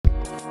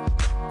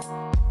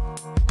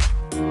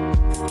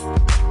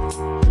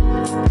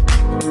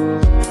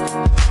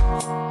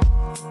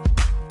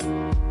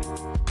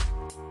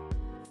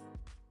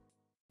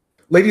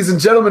Ladies and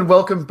gentlemen,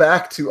 welcome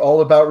back to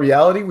All About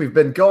Reality. We've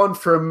been gone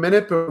for a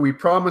minute, but we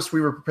promised we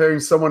were preparing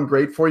someone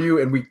great for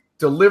you, and we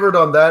delivered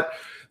on that.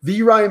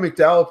 The Ryan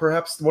McDowell,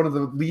 perhaps one of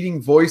the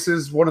leading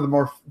voices, one of the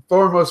more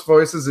foremost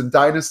voices in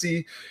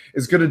Dynasty,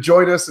 is going to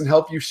join us and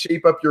help you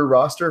shape up your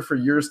roster for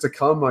years to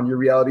come on your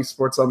Reality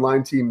Sports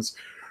Online teams.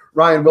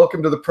 Ryan,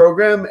 welcome to the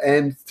program,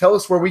 and tell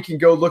us where we can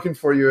go looking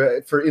for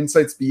you for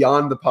insights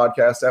beyond the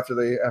podcast after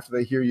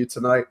they hear you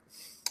tonight.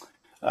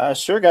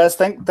 Sure, guys.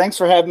 Thanks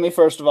for having me.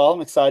 First of all,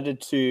 I'm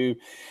excited to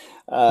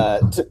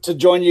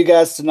join you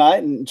guys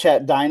tonight and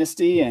chat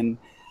Dynasty. And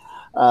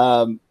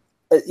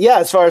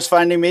as far as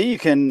finding me, you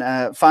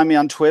can find me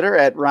on Twitter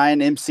at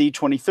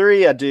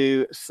RyanMC23. I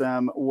do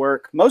some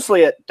work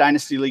mostly at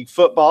Dynasty League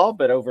Football,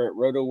 but over at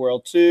Roto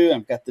World too.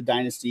 I've got the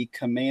Dynasty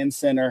Command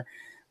Center,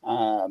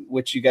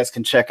 which you guys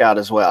can check out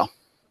as well.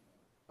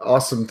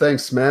 Awesome.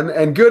 Thanks, man.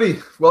 And Goody,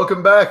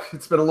 welcome back.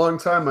 It's been a long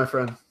time, my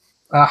friend.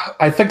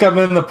 I think I'm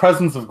in the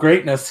presence of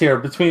greatness here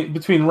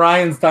between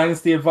Ryan's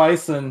Dynasty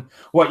advice and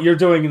what you're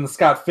doing in the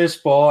Scott Fish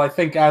Bowl. I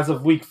think as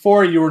of week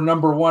 4, you were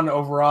number 1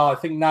 overall. I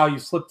think now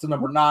you've slipped to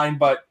number 9,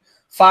 but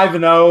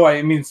 5-0.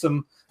 I mean,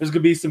 there's going to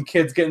be some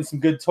kids getting some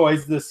good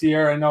toys this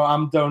year. I know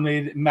I'm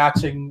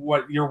matching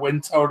what your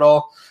win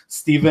total,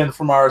 Steven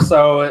from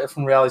RSO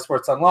from Reality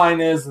Sports Online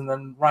is, and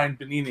then Ryan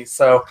Benini.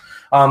 So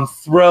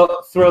thrilled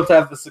to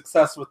have the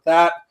success with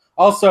that.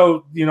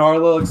 Also, our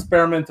little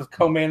experiment of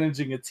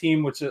co-managing a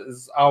team, which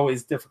is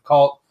always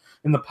difficult.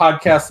 In the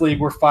podcast league,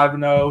 we're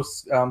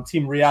 5-0.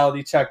 Team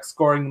Reality Check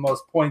scoring the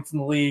most points in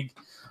the league.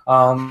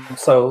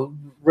 So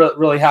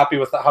really happy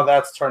with how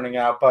that's turning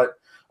out. But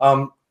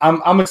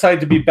I'm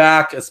excited to be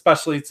back,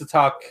 especially to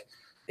talk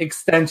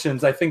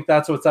extensions. I think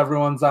that's what's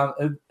everyone's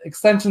on.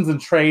 Extensions and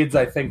trades,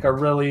 I think, are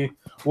really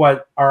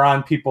what are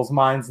on people's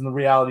minds in the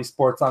Reality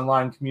Sports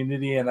Online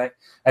community. And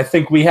I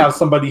think we have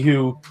somebody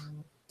who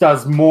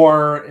does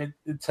more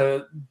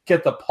to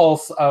get the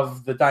pulse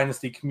of the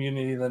Dynasty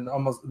community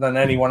than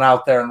anyone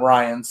out there in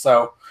Ryan.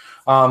 So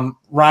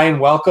Ryan,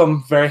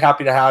 welcome. Very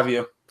happy to have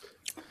you.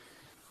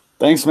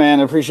 Thanks, man.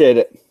 I appreciate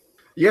it.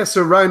 Yeah,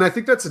 so Ryan, I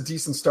think that's a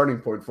decent starting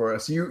point for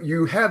us.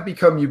 You have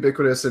become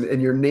ubiquitous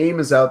and your name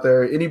is out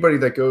there. Anybody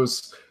that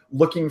goes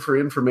looking for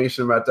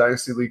information about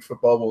Dynasty League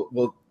football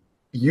will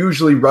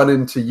usually run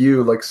into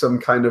you like some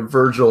kind of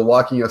Virgil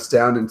walking us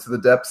down into the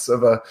depths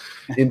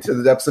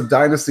of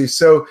Dynasty.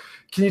 So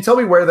can you tell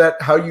me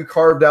how you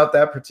carved out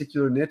that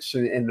particular niche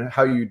and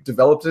how you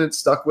developed it,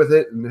 stuck with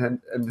it,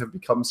 and have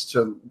become such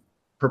a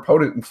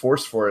proponent and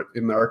force for it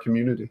in our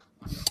community?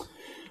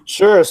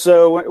 Sure.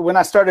 So when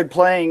I started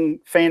playing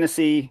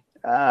fantasy,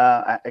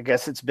 I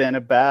guess it's been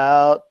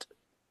about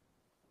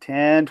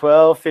 10,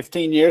 12,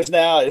 15 years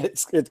now.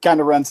 It kind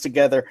of runs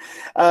together.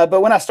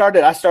 But when I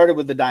started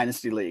with the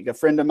Dynasty League. A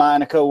friend of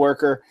mine, a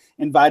coworker,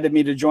 invited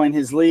me to join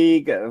his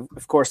league.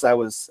 Of course, I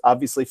was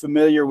obviously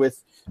familiar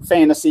with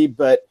fantasy,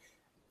 but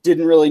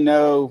didn't really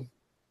know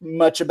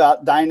much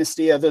about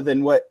Dynasty other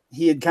than what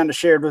he had kind of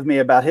shared with me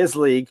about his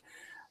league.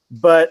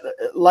 But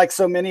like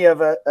so many of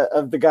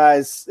the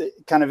guys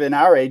kind of in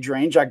our age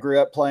range, I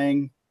grew up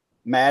playing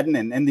Madden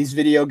and these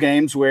video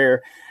games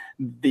where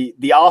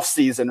the off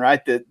season, right?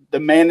 The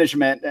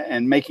management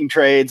and making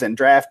trades and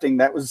drafting,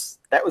 that was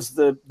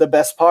the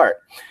best part.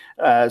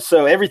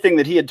 So everything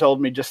that he had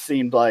told me just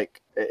seemed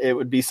like it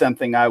would be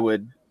something I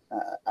would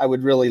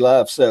really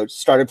love. So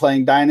started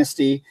playing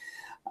Dynasty,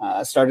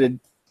 started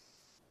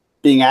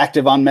being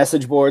active on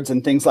message boards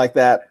and things like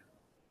that.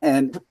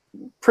 And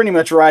pretty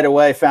much right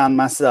away found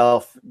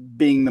myself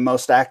being the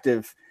most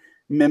active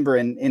member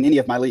in any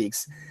of my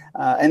leagues.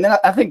 And then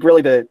I think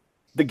really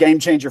the game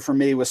changer for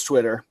me was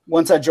Twitter.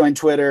 Once I joined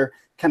Twitter,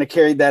 kind of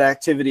carried that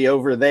activity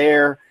over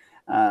there.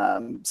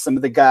 Some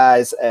of the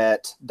guys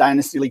at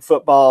Dynasty League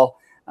Football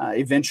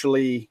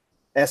eventually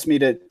asked me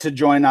to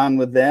join on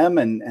with them.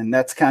 And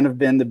that's kind of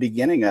been the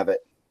beginning of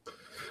it.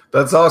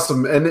 That's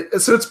awesome. And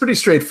so it's pretty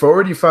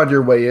straightforward. You found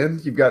your way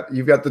in. You've got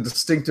the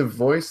distinctive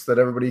voice that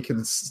everybody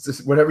can,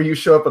 whenever you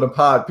show up in a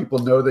pod, people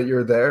know that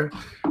you're there.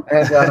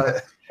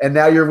 And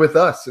now you're with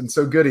us. And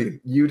so Goody,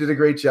 you did a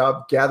great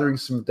job gathering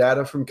some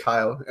data from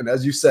Kyle. And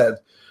as you said,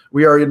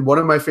 we are in one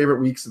of my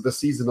favorite weeks of the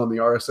season on the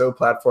RSO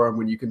platform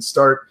when you can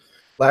start.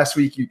 Last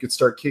week, you could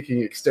start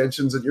kicking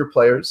extensions at your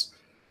players.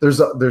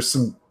 There's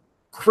some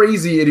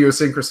crazy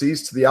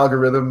idiosyncrasies to the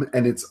algorithm,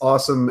 and it's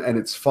awesome and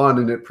it's fun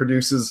and it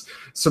produces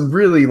some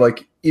really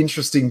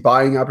interesting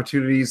buying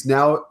opportunities.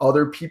 Now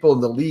other people in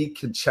the league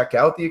can check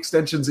out the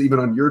extensions even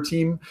on your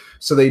team,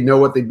 so they know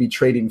what they'd be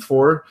trading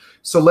for.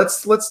 So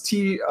let's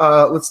tee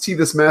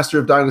this Master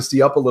of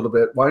Dynasty up a little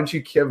bit. Why don't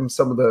you give them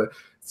some of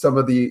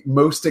the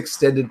most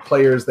extended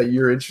players that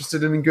you're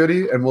interested in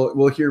Goody, and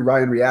we'll hear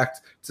Ryan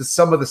react to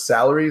some of the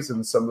salaries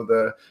and some of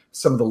the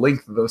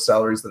length of those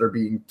salaries that are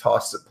being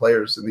tossed at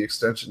players in the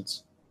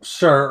extensions.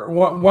 Sure.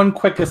 One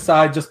quick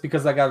aside, just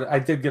because I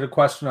did get a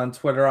question on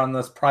Twitter on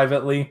this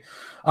privately.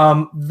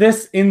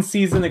 This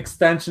in-season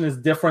extension is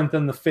different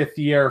than the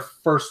 5th-year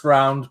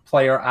first-round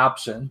player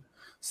option.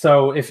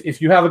 So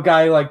if you have a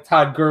guy like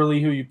Todd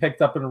Gurley who you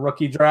picked up in a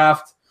rookie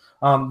draft,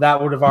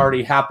 that would have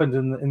already happened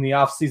in the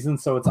off season.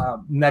 So it's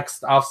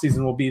next off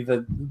season will be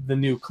the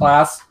new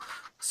class.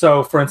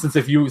 So, for instance,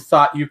 if you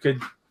thought you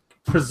could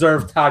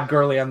preserve Todd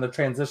Gurley on the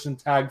transition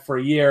tag for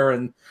a year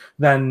and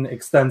then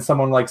extend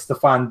someone like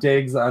Stephon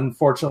Diggs,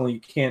 unfortunately, you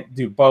can't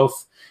do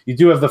both. You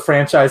do have the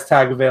franchise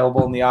tag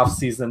available in the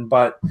offseason,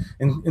 but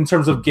in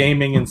terms of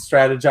gaming and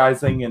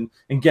strategizing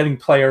and getting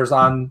players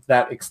on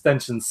that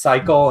extension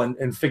cycle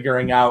and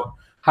figuring out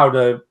how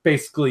to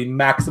basically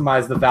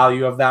maximize the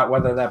value of that,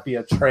 whether that be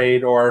a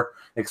trade or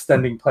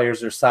extending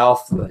players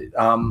yourself,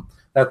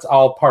 that's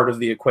all part of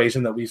the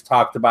equation that we've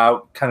talked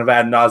about kind of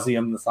ad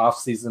nauseum this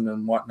offseason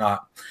and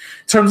whatnot.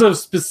 In terms of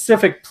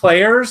specific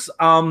players,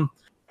 I'm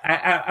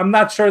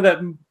not sure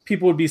that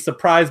people would be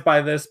surprised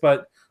by this,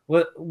 but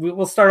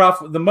we'll start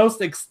off with the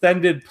most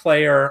extended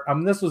player.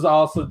 This was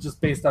also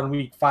just based on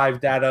week 5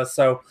 data.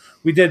 So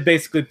we did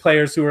basically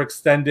players who were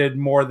extended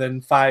more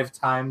than 5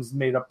 times,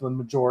 made up the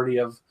majority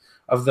of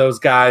those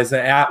guys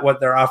at what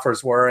their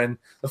offers were. And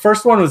the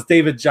first one was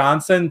David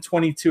Johnson,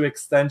 22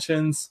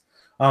 extensions.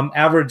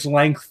 Average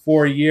length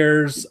 4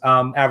 years,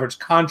 average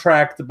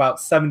contract about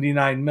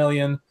 $79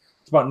 million.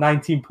 It's about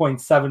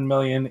 $19.7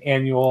 million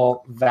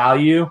annual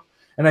value.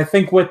 And I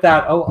think with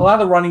that, a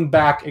lot of the running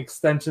back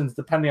extensions,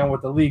 depending on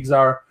what the leagues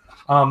are,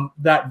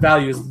 that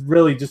value is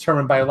really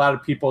determined by a lot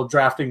of people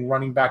drafting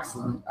running backs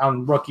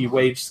on rookie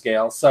wage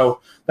scale. So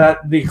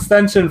that the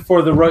extension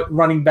for the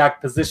running back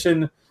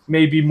position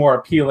may be more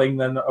appealing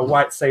than the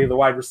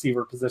wide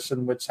receiver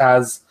position, which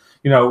has,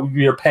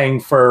 you're paying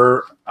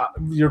for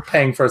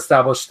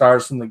established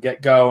stars from the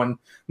get-go and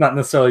not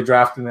necessarily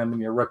drafting them in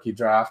your rookie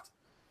draft.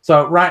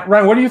 So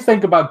Ryan, what do you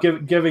think about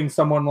giving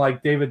someone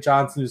like David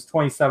Johnson, who's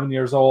 27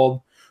 years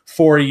old,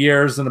 4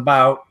 years and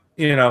about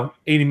 $80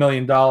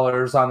 million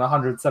on a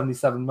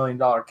 $177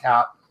 million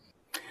cap?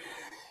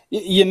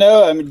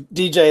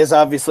 DJ is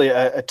obviously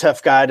a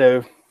tough guy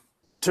to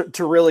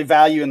really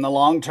value in the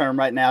long term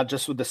right now,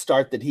 just with the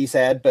start that he's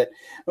had. But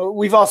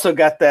we've also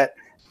got that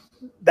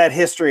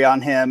history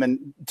on him.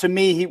 And to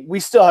me, we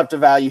still have to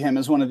value him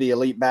as one of the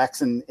elite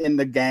backs in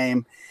the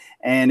game.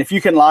 And if you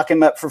can lock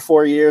him up for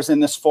 4 years in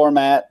this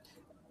format,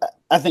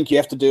 I think you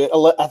have to do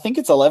it. I think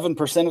it's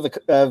 11%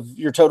 of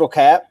your total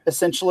cap,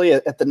 essentially,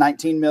 at the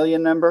 19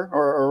 million number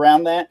or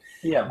around that.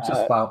 Yeah,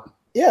 just about.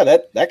 Yeah,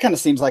 that kind of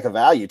seems like a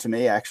value to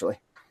me, actually.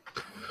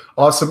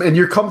 Awesome. And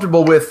you're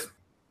comfortable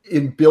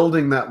in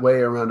building that way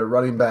around a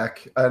running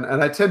back.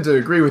 And I tend to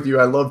agree with you.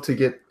 I love to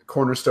get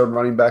cornerstone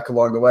running back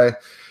along the way.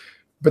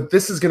 But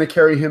this is going to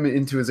carry him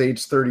into his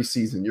age 30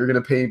 season. You're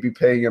going to be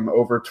paying him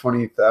over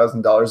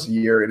 $20,000 a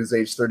year in his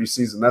age 30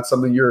 season. That's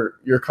something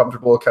you're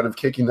comfortable kind of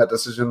kicking that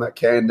decision, that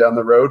can down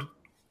the road?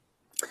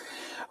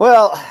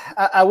 Well,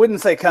 I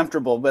wouldn't say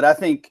comfortable, but I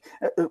think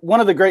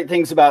one of the great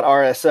things about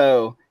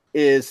RSO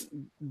is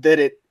that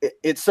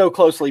it so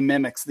closely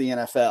mimics the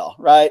NFL,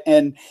 right?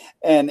 And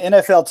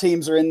NFL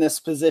teams are in this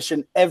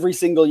position every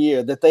single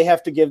year that they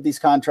have to give these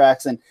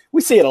contracts, and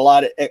we see it a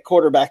lot at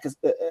quarterback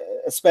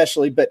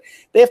especially, but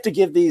they have to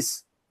give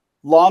these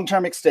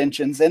long-term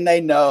extensions, and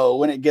they know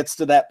when it gets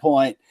to that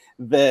point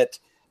that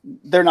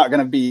they're not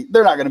going to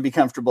be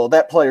comfortable.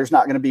 That player's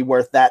not going to be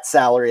worth that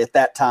salary at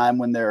that time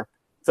when they're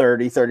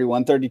 30,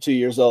 31, 32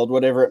 years old,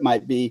 whatever it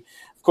might be.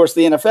 Of course,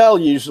 the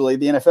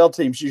NFL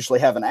teams usually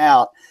have an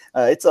out.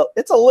 It's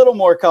a little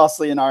more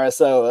costly in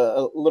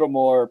RSO, a little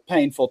more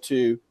painful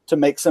to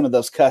make some of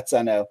those cuts,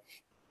 I know.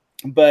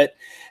 But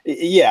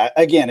yeah,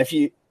 again, if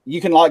you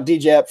can lock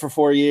DJ up for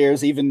 4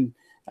 years, even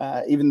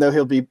though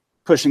he'll be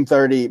pushing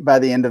 30 by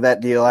the end of that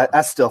deal,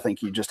 I still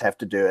think you just have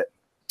to do it.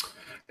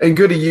 And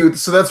good to you.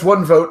 So that's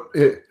one vote,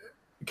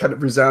 kind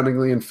of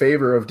resoundingly in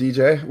favor of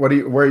DJ.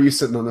 Where are you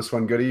sitting on this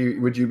one, Goody?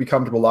 Would you be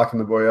comfortable locking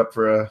the boy up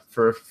for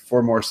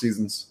 4 more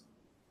seasons?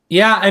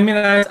 Yeah, I mean,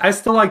 I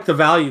still like the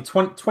value.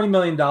 $20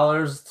 million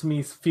to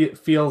me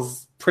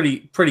feels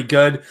pretty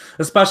good.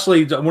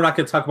 Especially, we're not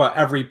going to talk about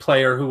every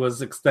player who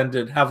was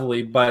extended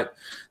heavily, but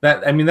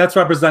that's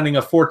representing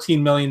a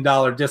 $14 million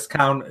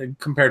discount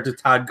compared to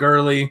Todd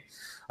Gurley.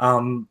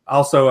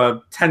 Also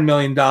a $10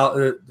 million,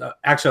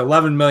 actually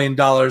 $11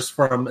 million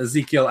from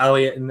Ezekiel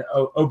Elliott and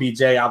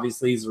OBJ.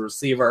 Obviously, he's a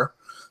receiver.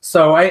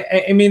 So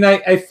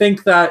I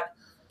think that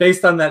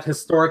based on that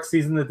historic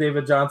season that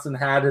David Johnson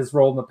had, his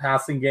role in the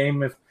passing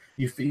game, if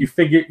you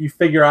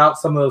figure out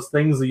some of those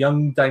things, a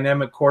young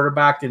dynamic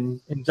quarterback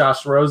in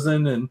Josh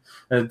Rosen and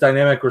a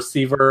dynamic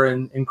receiver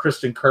in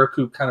Christian Kirk,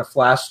 who kind of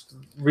flashed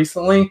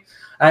recently.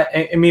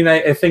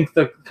 I think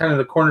the kind of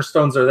the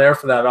cornerstones are there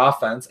for that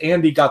offense.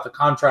 And he got the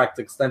contract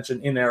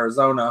extension in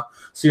Arizona,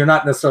 so you're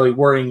not necessarily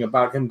worrying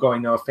about him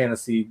going to a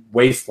fantasy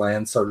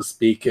wasteland, so to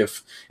speak,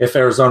 if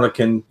Arizona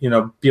can, be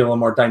a little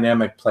more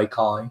dynamic play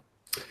calling.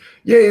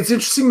 Yeah, it's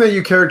interesting that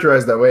you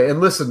characterize that way. And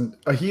listen,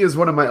 he is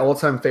one of my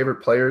all-time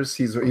favorite players.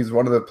 He's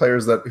one of the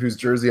players whose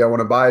jersey I want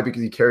to buy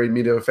because he carried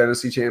me to a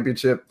fantasy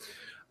championship.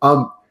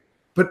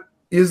 But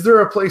is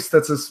there a place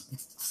that's a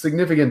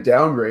significant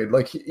downgrade?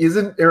 Like,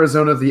 isn't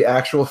Arizona the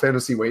actual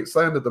fantasy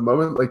wasteland at the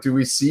moment? Like, do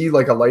we see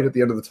like a light at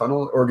the end of the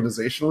tunnel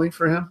organizationally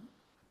for him?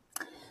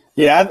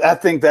 Yeah, I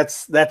think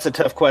that's a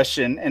tough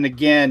question. And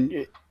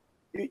again,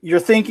 you're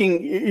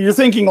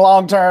thinking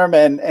long term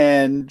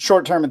and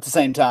short term at the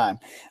same time,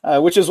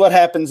 which is what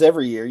happens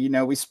every year. You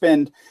know, we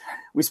spend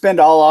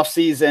all off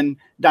season.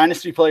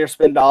 Dynasty players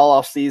spend all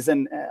off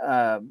season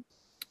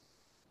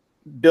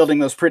building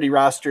those pretty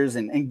rosters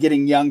and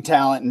getting young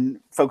talent and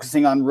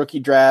focusing on rookie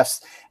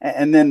drafts.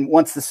 And then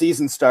once the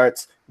season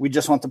starts, we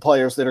just want the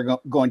players that are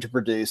going to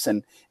produce,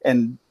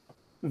 and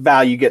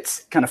value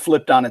gets kind of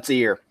flipped on its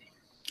ear.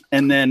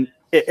 And then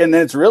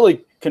it's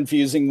really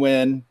confusing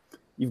when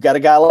you've got a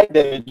guy like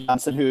David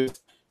Johnson, who's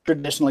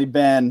traditionally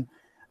been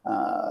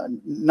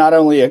not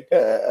only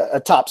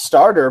a top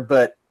starter,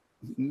 but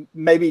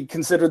maybe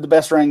considered the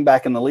best running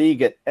back in the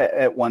league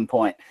at one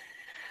point.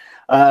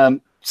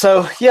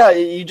 So yeah,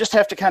 you just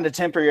have to kind of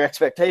temper your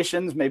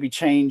expectations, maybe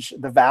change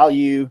the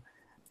value,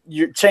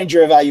 change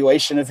your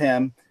evaluation of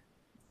him.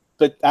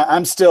 But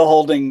I'm still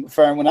holding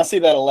firm. When I see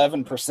that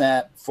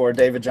 11% for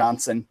David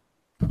Johnson,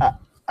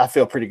 I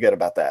feel pretty good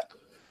about that.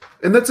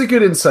 And that's a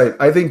good insight.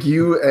 I think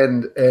you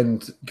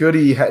and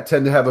Goody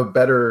tend to have a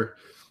better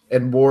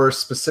and more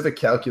specific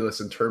calculus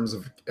in terms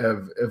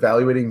of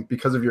evaluating,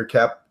 because of your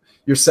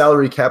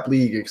salary cap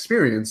league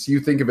experience. You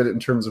think of it in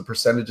terms of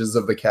percentages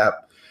of the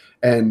cap,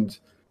 and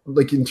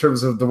like in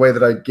terms of the way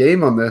that I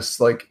game on this,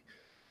 like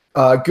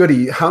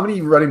Goody, how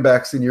many running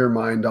backs in your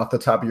mind off the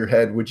top of your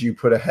head would you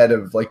put ahead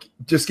of, like,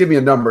 just give me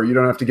a number. You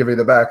don't have to give me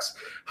the backs.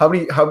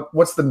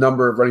 What's the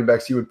number of running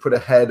backs you would put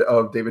ahead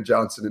of David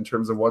Johnson in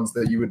terms of ones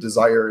that you would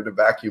desire in a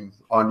vacuum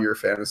on your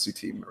fantasy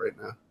team right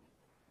now?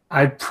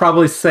 I'd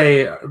probably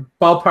say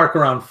ballpark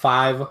around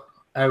 5,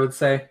 I would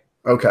say.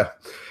 Okay.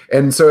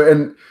 And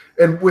so,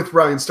 and with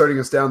Ryan starting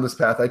us down this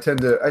path, I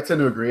tend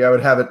to agree. I would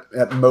have it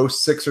at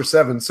most 6 or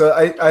 7. So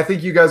I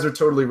think you guys are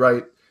totally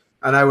right.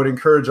 And I would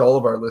encourage all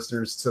of our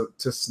listeners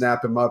to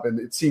snap him up. And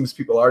it seems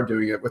people are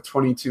doing it with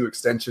 22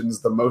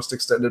 extensions, the most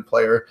extended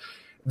player.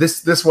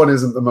 This one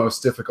isn't the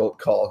most difficult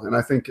call. And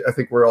I think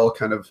we're all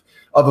kind of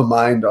a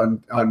mind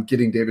on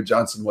getting David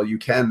Johnson while you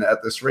can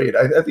at this rate.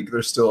 I think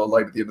there's still a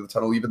light at the end of the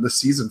tunnel, even this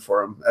season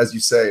for him, as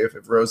you say, if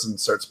Rosen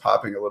starts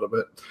popping a little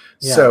bit.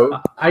 Yeah.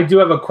 So I do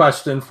have a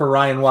question for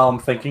Ryan while I'm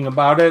thinking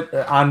about it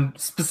on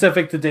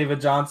specific to David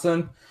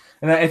Johnson.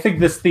 And I think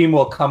this theme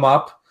will come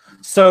up.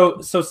 So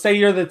say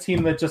you're the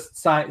team that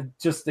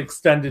just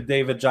extended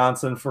David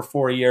Johnson for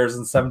 4 years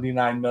and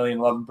 $79 million,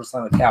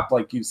 11% of the cap,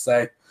 like you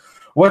say.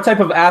 What type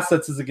of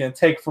assets is it going to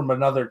take from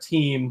another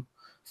team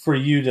for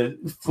you to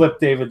flip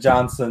David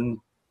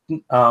Johnson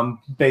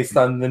based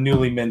on the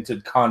newly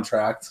minted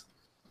contract?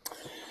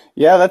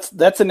 Yeah,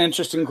 that's an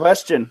interesting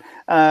question.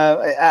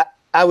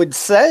 I would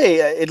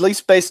say, at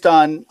least based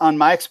on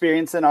my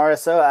experience in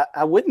RSO,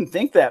 I wouldn't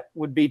think that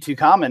would be too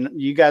common.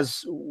 You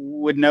guys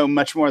would know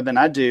much more than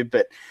I do,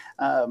 but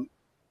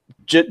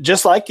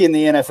just like in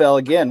the NFL,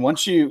 again,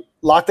 once you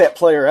lock that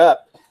player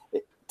up,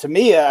 to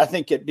me, I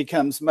think it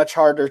becomes much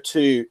harder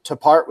to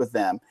part with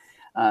them.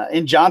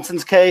 In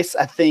Johnson's case,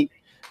 I think,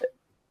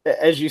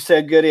 as you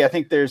said, Goody, I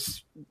think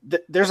there's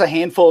a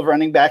handful of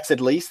running backs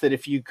at least that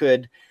if you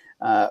could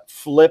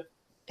flip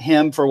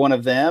him for one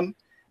of them,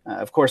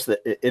 of course,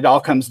 it all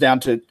comes down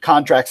to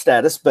contract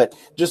status, but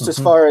just as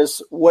far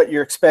as what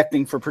you're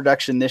expecting for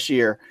production this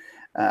year,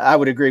 I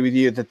would agree with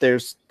you that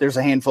there's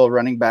a handful of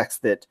running backs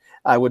that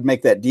I would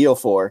make that deal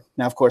for.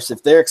 Now, of course,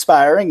 if they're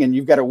expiring and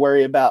you've got to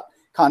worry about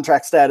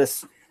contract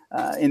status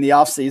in the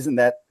offseason,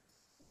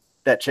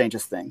 that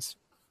changes things.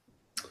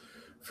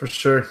 For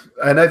sure.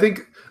 And I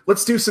think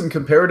let's do some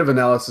comparative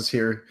analysis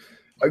here.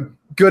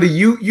 Goody,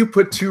 you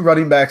put 2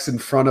 running backs in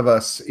front of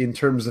us in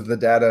terms of the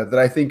data that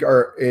I think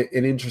are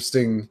an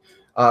interesting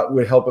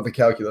would help with the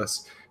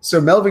calculus.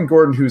 So Melvin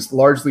Gordon, who's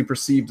largely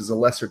perceived as a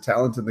lesser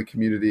talent in the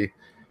community,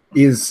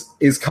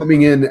 is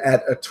coming in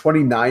at a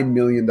 $29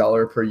 million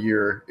per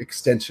year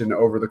extension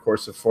over the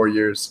course of 4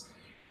 years.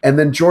 And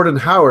then Jordan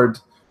Howard,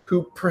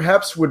 who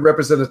perhaps would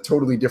represent a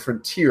totally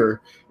different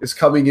tier, is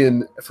coming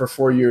in for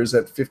 4 years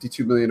at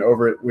 $52 million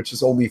over it, which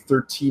is only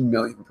 $13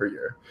 million per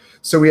year.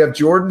 So we have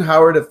Jordan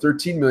Howard at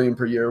 $13 million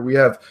per year. We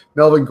have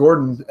Melvin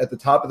Gordon at the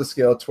top of the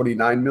scale at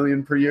 $29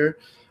 million per year.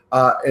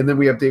 And then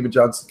we have David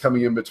Johnson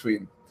coming in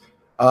between.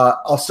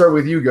 I'll start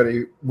with you,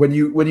 Goody. When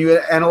you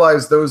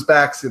analyze those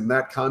backs in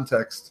that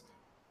context,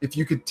 if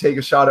you could take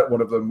a shot at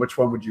one of them, which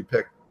one would you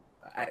pick?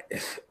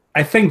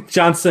 I think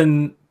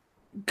Johnson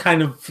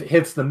kind of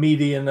hits the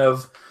median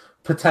of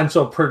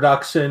potential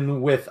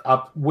production with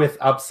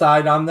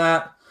upside on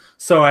that.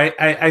 So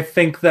I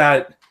think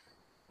that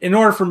in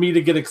order for me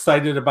to get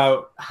excited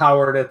about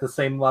Howard at the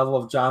same level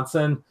of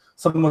Johnson,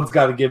 someone's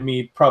got to give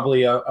me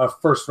probably a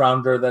first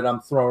rounder that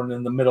I'm throwing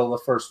in the middle of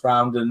the first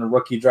round in a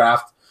rookie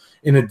draft,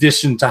 in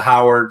addition to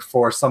Howard,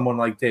 for someone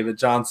like David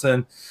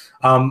Johnson.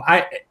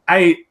 I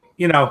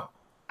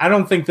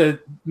don't think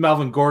that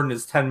Melvin Gordon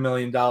is $10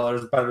 million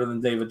better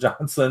than David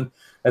Johnson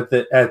at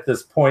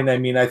this point. I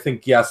mean, I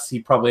think, yes,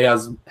 he probably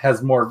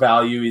has more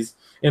value. He's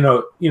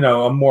a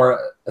more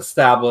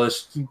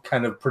established,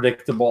 kind of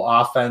predictable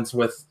offense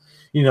with,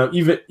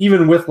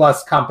 even with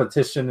less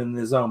competition in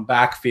his own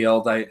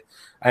backfield,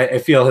 I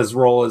feel his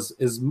role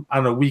is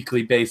on a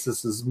weekly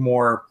basis is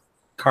more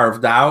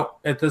carved out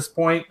at this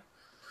point.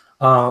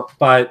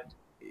 But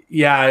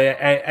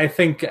yeah, I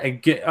think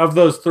of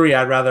those three,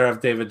 I'd rather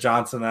have David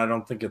Johnson. I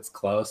don't think it's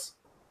close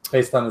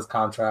based on his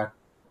contract.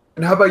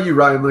 And how about you,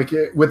 Ryan? Like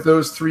with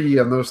those three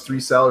and those three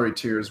salary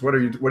tiers, what are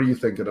you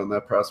thinking on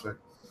that prospect?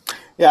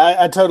 Yeah,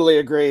 I totally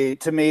agree.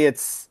 To me,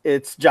 it's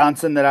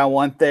Johnson that I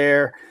want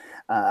there.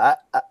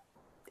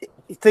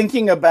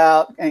 Thinking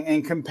about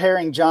and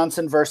comparing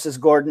Johnson versus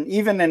Gordon,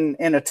 even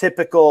in a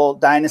typical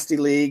dynasty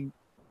league,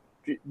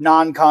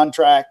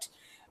 non-contract,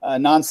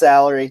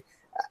 non-salary,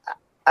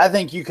 I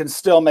think you can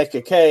still make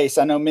a case.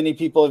 I know many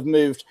people have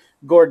moved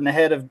Gordon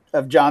ahead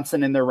of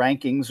Johnson in their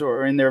rankings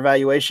or in their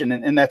evaluation,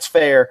 and that's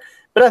fair.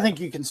 But I think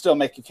you can still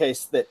make a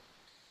case that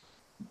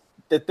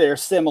they're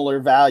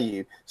similar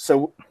value.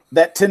 So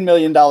that $10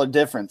 million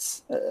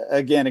difference,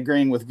 again,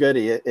 agreeing with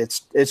Goody,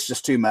 it's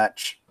just too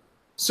much.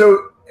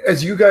 So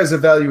as you guys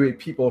evaluate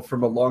people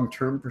from a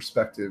long-term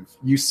perspective,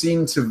 you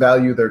seem to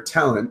value their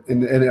talent.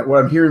 And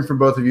what I'm hearing from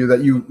both of you,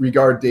 that you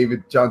regard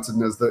David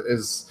Johnson as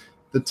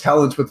the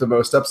talent with the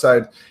most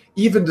upside,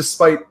 even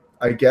despite,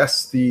 I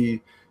guess,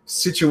 the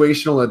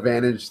situational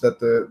advantage that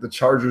the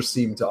Chargers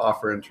seem to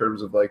offer in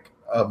terms of like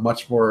a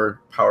much more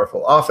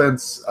powerful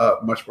offense,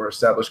 much more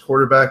established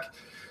quarterback.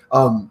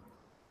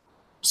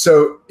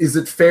 So is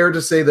it fair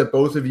to say that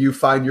both of you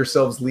find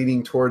yourselves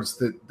leaning towards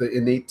the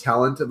innate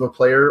talent of a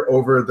player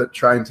over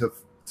trying to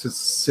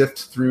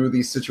sift through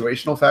these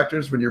situational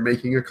factors when you're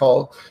making a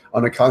call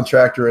on a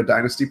contract or a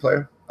dynasty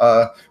player?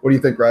 What do you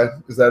think,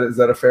 Ryan? Is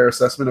that a fair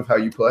assessment of how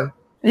you play?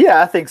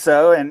 Yeah, I think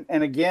so.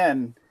 And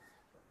again,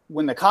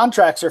 when the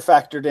contracts are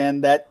factored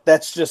in,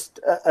 that's just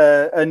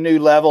a new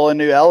level, a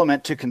new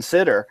element to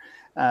consider.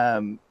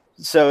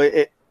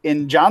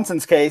 In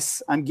Johnson's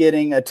case, I'm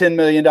getting a $10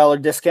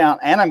 million discount,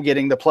 and I'm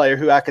getting the player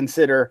who I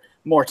consider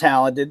more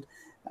talented.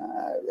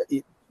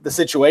 The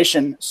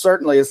situation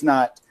certainly is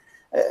not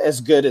as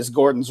good as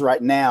Gordon's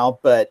right now,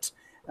 but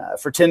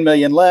for $10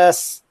 million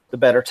less, the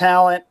better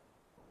talent,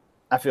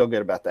 I feel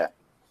good about that.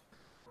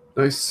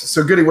 Nice.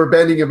 So, Goody, we're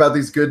banding about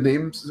these good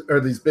names, or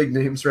these big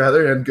names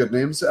rather, and good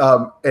names.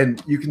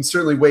 And you can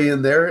certainly weigh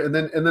in there, and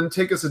then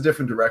take us a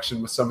different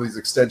direction with some of these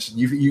extensions.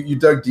 You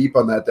dug deep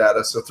on that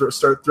data, so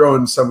start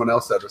throwing someone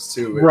else at us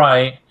too.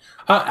 Right.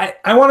 I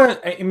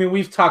want to. I mean,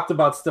 we've talked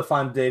about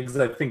Stephon Diggs,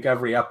 I think,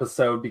 every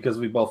episode because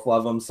we both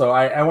love him. So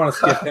I want to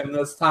skip him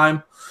this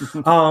time.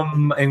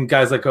 And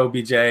guys like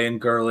OBJ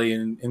and Gurley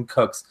and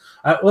Cooks.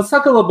 Let's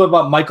talk a little bit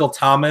about Michael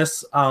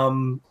Thomas.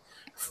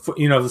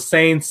 The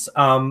Saints,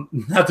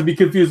 not to be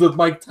confused with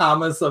Mike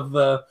Thomas of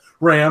the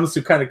Rams,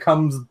 who kind of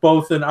comes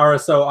both in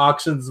RSO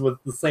auctions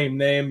with the same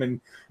name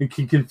and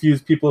can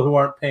confuse people who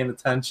aren't paying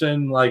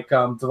attention, like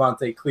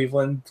Devontae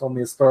Cleveland told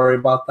me a story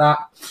about that.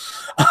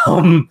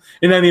 In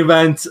any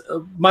event,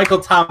 Michael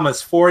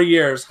Thomas, 4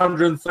 years,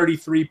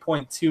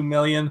 $133.2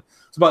 million.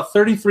 It's about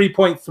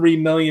 $33.3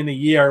 million a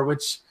year,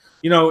 which,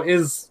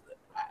 is,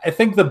 I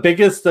think, the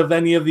biggest of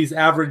any of these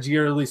average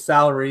yearly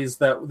salaries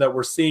that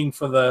we're seeing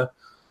for the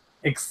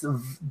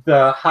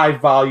high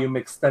volume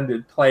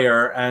extended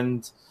player.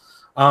 And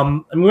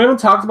we haven't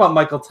talked about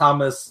Michael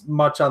Thomas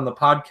much on the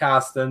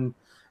podcast.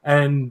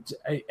 And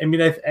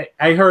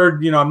I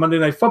heard, on Monday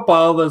Night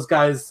Football, those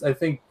guys, I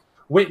think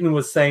Witten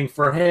was saying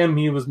for him,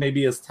 he was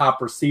maybe his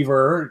top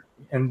receiver,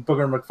 and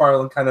Booger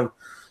McFarland kind of,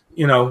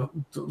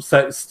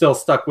 still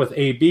stuck with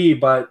AB.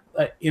 But,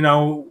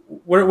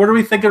 what are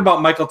we thinking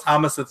about Michael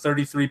Thomas at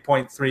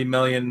 $33.3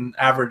 million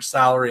average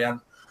salary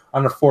on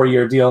a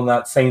 4-year deal in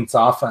that Saints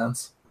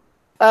offense?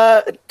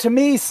 To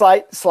me,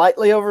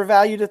 slightly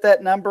overvalued at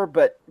that number,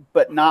 but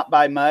not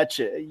by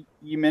much.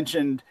 You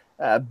mentioned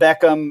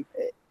Beckham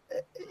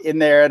in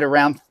there at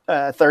around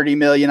 $30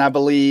 million, I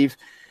believe.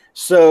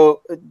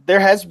 So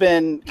there has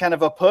been kind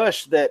of a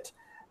push that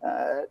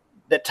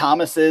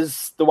Thomas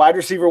is the wide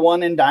receiver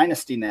one in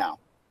Dynasty now.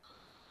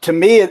 To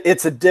me,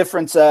 it's a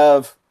difference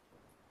of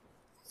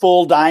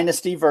full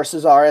Dynasty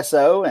versus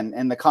RSO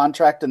and the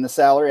contract and the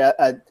salary.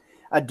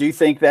 I do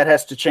think that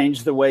has to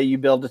change the way you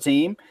build a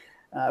team.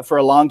 For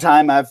a long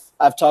time,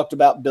 I've talked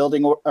about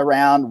building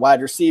around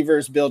wide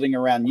receivers, building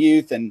around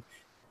youth, and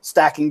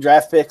stacking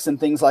draft picks and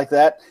things like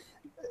that.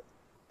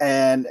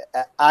 And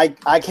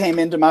I came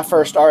into my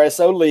first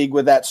RSO league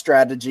with that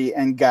strategy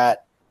and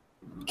got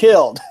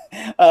killed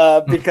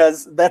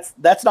because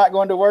that's not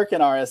going to work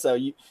in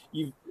RSO.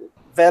 You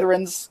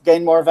veterans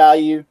gain more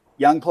value,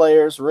 young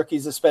players,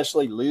 rookies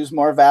especially, lose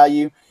more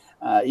value,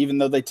 even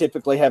though they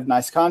typically have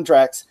nice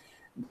contracts.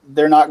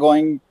 They're not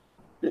going.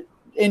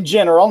 In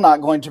general, not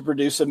going to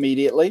produce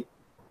immediately,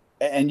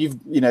 and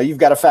you've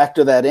got to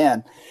factor that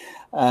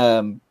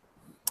in.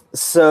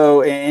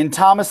 So in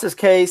Thomas's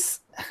case,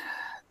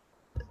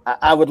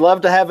 I would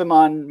love to have him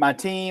on my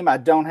team. I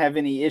don't have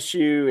any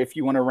issue if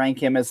you want to rank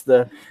him as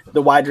the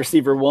wide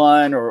receiver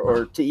one,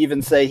 or to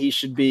even say he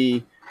should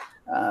be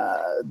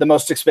the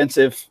most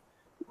expensive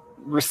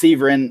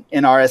receiver in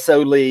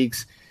RSO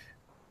leagues.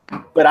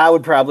 But I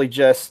would probably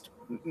just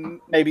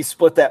maybe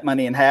split that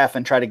money in half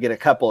and try to get a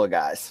couple of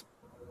guys.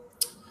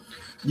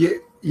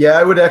 Yeah,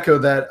 I would echo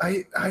that.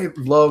 I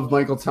love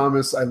Michael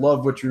Thomas. I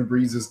love what Drew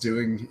Brees is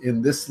doing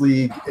in this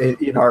league,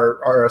 in our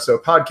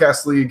RSO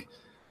podcast league.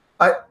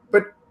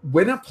 But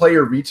when a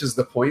player reaches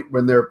the point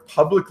when they're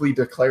publicly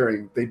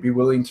declaring they'd be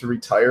willing to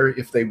retire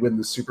if they win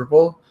the Super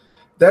Bowl,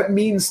 that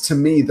means to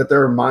me that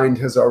their mind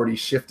has already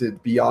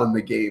shifted beyond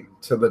the game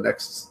to the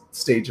next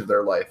stage of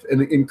their life.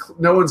 And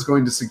no one's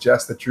going to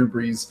suggest that Drew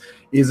Brees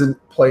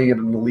isn't playing at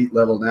an elite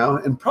level now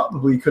and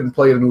probably couldn't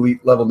play at an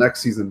elite level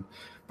next season.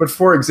 But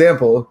for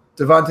example,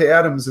 Davante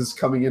Adams is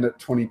coming in at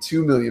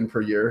 $22 million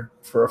per year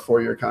for a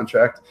 4-year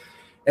contract.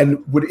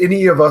 And would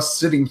any of us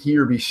sitting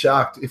here be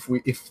shocked if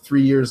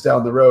 3 years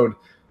down the road,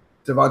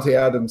 Davante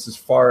Adams is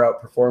far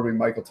outperforming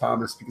Michael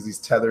Thomas because he's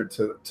tethered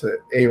to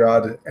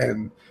A-Rod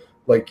and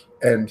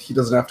he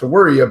doesn't have to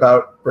worry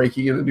about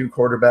breaking in a new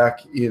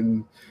quarterback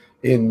in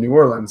New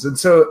Orleans. And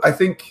so I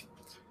think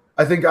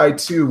I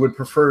too would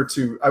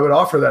I would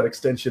offer that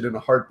extension in a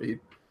heartbeat,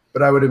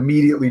 but I would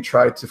immediately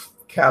try to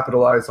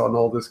capitalize on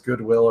all this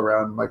goodwill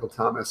around Michael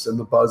Thomas and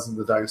the buzz in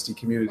the dynasty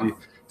community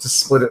to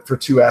split it for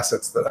two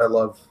assets that I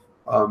love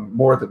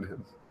more than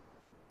him.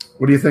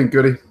 What do you think,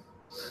 Goody?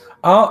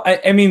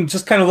 I mean,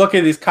 just kind of look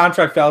at these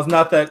contract values.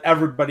 Not that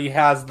everybody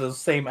has the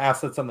same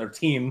assets on their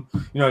team,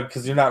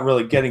 because you're not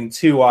really getting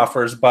two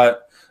offers.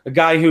 But a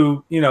guy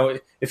who,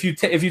 if you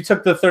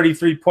took the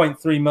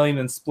 $33.3 million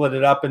and split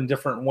it up in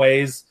different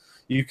ways,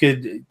 you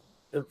could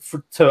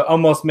to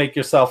almost make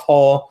yourself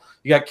whole.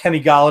 You got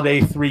Kenny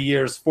Golladay, 3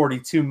 years,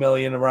 $42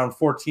 million, around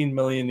 $14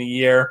 million a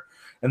year,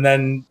 and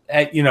then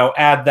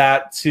add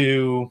that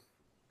to.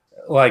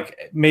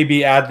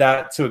 Add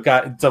that to a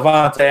guy,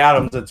 Davante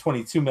Adams at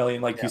 $22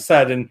 million, you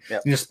said, and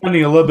you're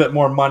spending a little bit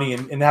more money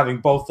in having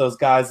both those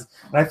guys.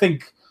 And I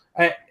think,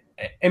 I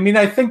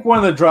think one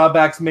of the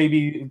drawbacks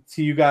maybe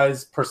to you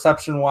guys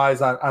perception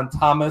wise on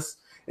Thomas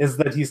is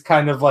that he's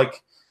kind of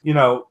like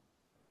the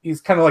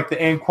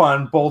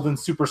Anquan Bolden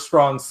super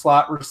strong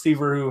slot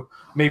receiver who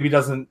maybe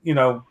doesn't,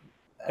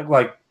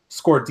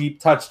 score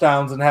deep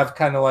touchdowns and have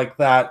kind of like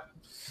that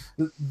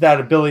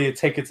ability to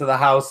take it to the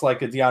house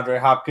like a DeAndre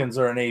Hopkins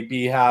or an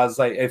AB has.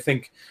 I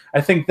think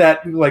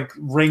that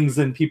rings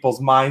in people's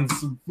minds,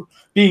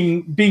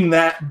 being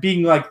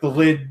like the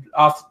lid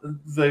off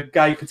the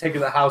guy you could take to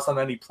the house on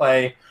any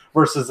play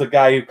versus a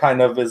guy who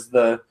kind of is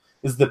the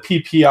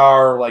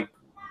PPR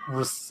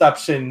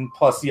reception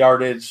plus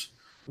yardage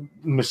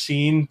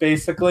machine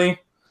basically.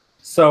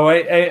 So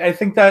I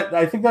think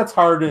that's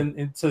hard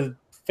to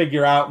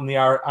figure out on the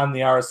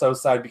RSO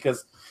side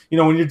because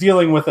when you're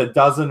dealing with a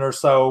dozen or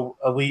so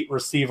elite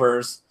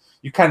receivers,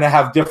 you kind of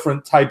have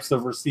different types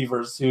of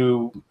receivers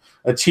who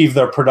achieve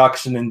their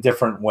production in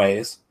different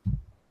ways.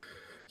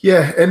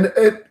 Yeah, and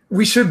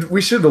we should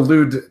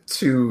allude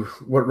to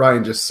what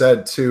Ryan just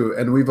said too,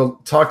 and we've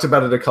talked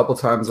about it a couple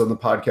times on the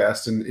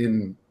podcast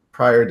in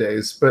prior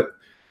days. But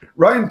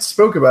Ryan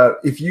spoke about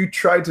if you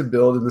tried to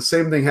build, and the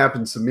same thing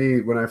happened to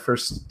me when I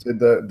first did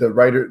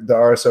the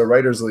RSO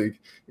Writers League.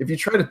 If you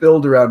try to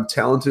build around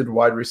talented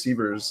wide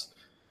receivers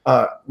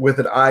with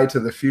an eye to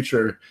the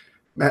future,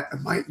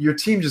 your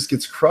team just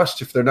gets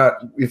crushed if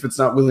it's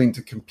not willing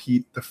to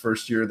compete the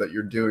first year that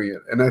you're doing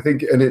it. And I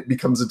think, and it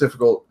becomes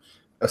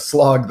a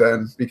slog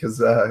then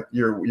because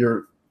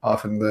you're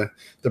often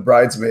the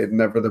bridesmaid and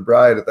never the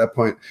bride at that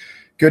point.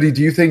 Goody,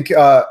 do you think?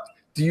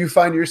 Do you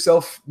find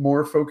yourself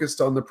more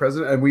focused on the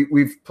present? And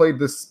we've played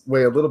this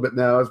way a little bit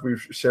now as we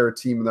share a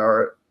team in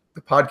the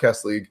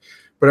podcast league.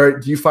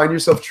 But do you find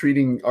yourself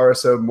treating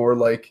RSO more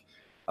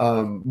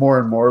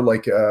and more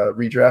like a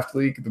redraft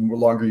league the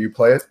longer you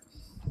play it?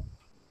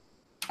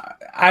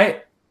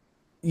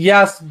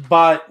 Yes,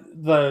 but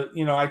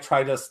I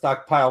try to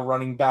stockpile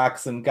running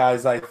backs and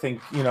guys I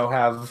think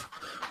have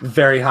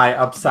very high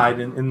upside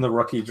in the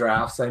rookie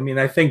drafts. I mean,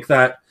 I think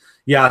that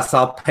yes,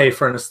 I'll pay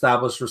for an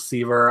established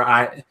receiver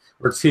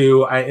or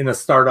two. In a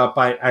startup,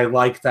 I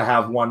like to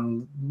have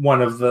one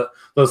of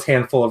those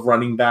handful of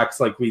running backs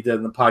like we did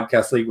in the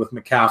podcast league with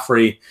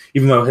McCaffrey,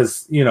 even though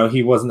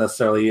he wasn't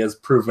necessarily as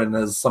proven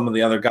as some of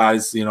the other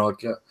guys,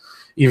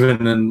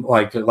 even in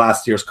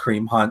last year's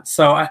Kareem Hunt.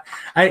 So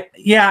I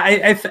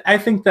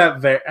think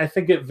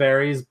it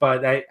varies,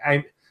 but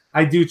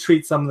I do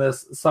treat some of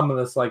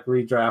this like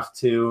redraft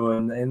too,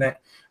 and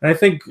I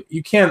think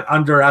you can't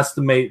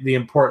underestimate the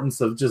importance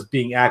of just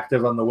being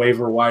active on the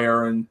waiver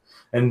wire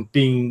and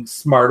being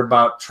smart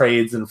about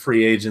trades and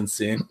free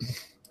agency.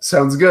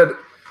 Sounds good.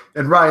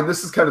 And Ryan,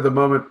 this is kind of the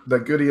moment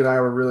that Goody and I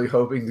were really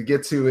hoping to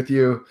get to with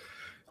you.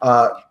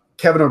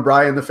 Kevin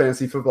O'Brien, the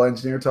fantasy football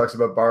engineer, talks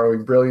about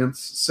borrowing brilliance.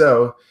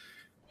 So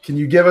can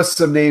you give us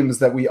some names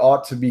that we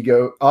ought to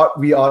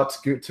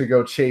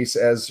go chase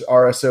as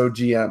RSO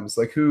GMs?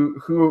 Like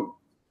who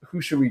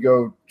should we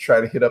go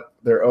try to hit up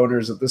their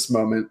owners at this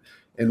moment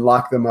and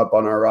lock them up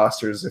on our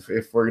rosters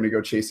if we're going to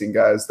go chasing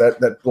guys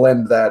that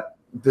blend that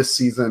this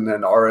season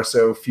and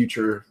RSO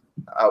future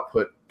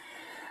output?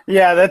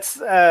 Yeah,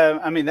 that's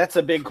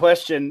a big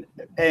question.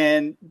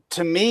 And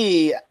to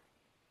me,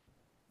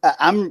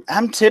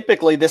 I'm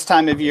typically this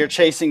time of year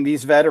chasing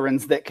these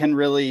veterans that can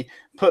really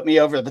put me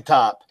over the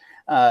top,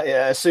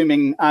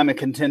 assuming I'm a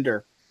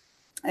contender.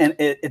 And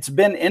it's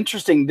been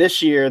interesting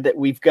this year that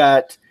we've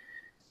got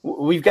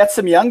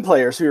some young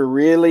players who are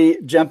really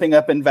jumping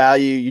up in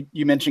value.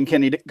 You mentioned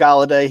Kenny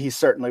Golladay. He's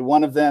certainly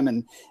one of them,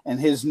 and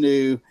his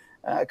new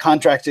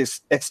contract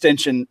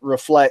extension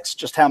reflects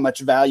just how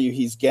much value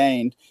he's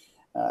gained.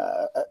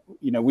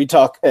 We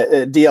talk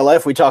at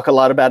DLF, we talk a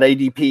lot about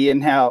ADP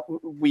and how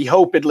we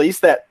hope at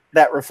least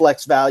that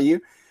reflects value.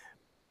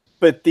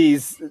 But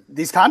these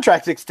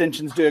contract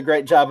extensions do a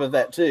great job of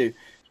that too,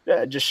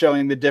 just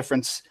showing the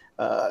difference.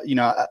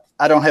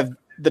 I don't have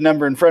the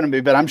number in front of me,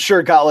 but I'm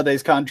sure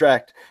Galladay's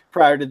contract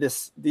prior to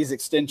these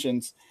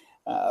extensions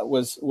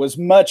was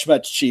much,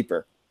 much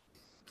cheaper.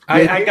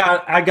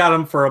 I got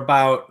him for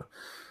about,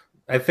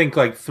 I think,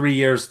 like 3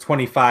 years,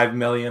 25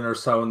 million or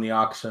so in the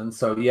auction.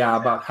 So yeah,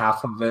 about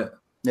half of it.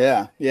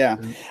 Yeah.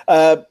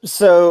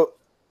 So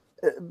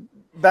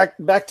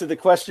back to the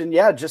question.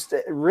 Yeah, just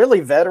really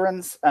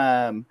veterans,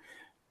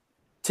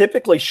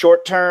 typically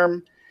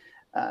short-term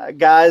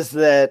guys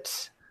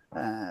that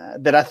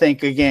I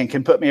think, again,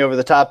 can put me over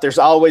the top. There's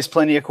always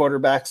plenty of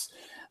quarterbacks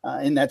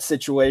in that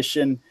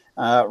situation.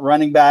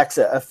 Running backs,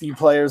 a few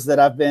players that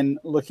I've been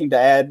looking to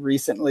add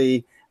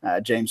recently,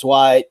 James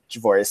White,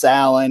 Javorius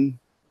Allen,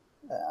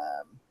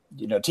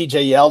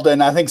 TJ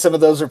Yeldon. I think some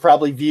of those are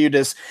probably viewed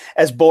as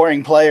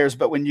boring players,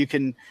 but when you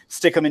can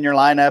stick them in your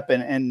lineup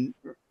and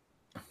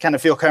kind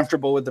of feel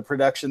comfortable with the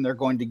production they're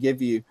going to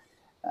give you,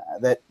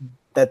 that's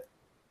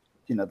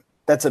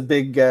a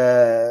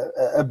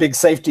big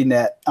safety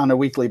net on a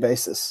weekly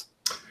basis.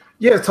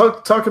 Yeah,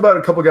 talk about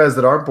a couple guys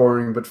that aren't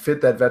boring but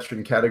fit that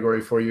veteran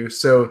category for you.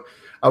 So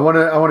I want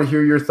to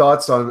hear your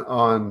thoughts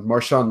on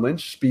Marshawn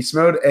Lynch, beast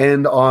mode,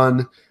 and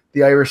on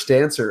the Irish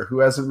Dancer, who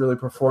hasn't really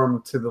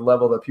performed to the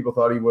level that people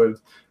thought he would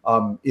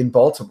in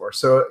Baltimore.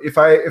 So if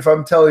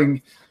I'm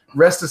telling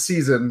rest of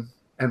season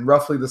and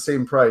roughly the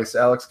same price,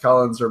 Alex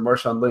Collins or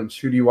Marshawn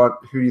Lynch, who do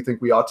you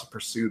think we ought to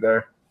pursue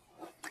there?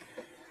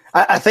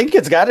 I think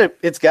it's got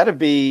to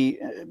be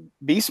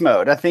beast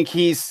mode. I think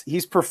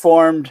he's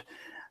performed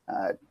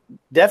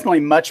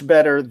definitely much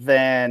better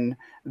than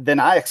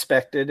I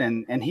expected,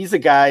 and he's a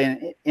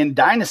guy in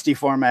dynasty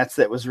formats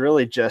that was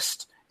really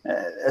just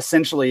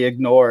essentially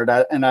ignored.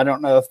 And I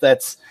don't know if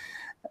that's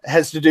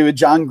has to do with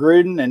John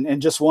Gruden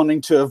and just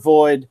wanting to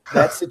avoid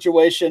that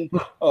situation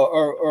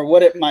or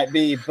what it might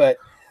be. But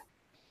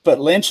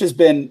Lynch has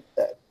been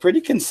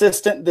pretty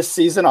consistent this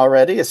season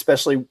already,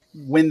 especially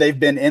when they've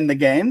been in the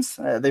games.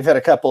 They've had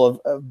a couple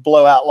of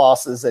blowout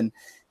losses, and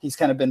he's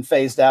kind of been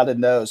phased out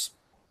in those.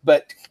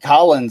 But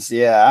Collins,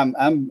 yeah,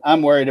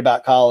 I'm worried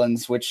about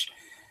Collins, which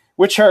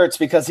hurts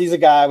because he's a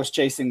guy I was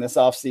chasing this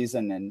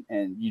offseason,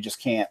 and you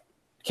just can't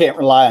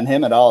rely on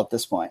him at all at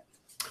this point.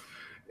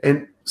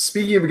 And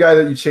speaking of a guy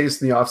that you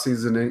chased in the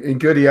offseason, and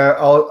Goody,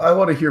 I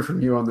want to hear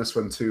from you on this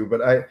one too.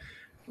 But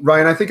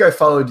Ryan, I think I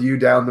followed you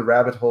down the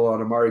rabbit hole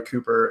on Amari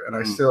Cooper, and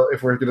I still,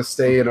 if we're going to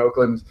stay in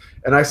Oakland,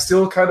 and I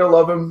still kind of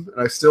love him,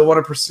 and I still want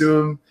to pursue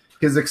him.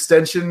 His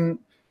extension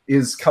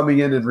is coming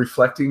in and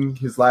reflecting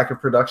his lack of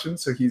production.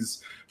 So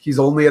he's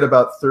only at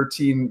about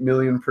 $13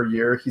 million per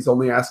year. He's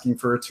only asking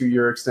for a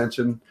 2-year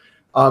extension.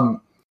 I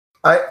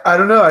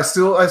don't know. I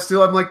still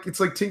I'm like,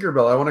 it's like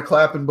Tinkerbell. I want to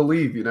clap and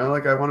believe,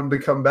 like I want him to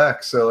come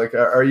back. So like,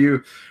 are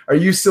you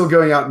still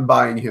going out and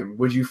buying him?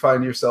 Would you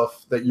find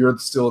yourself that you're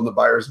still in the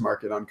buyer's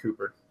market on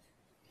Cooper?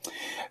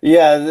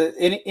 Yeah,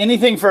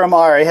 anything for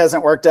Amari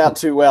hasn't worked out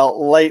too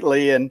well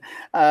lately, and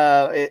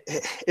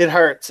it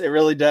hurts. It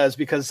really does,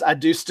 because I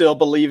do still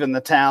believe in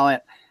the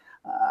talent,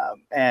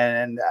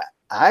 and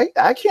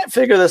I can't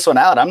figure this one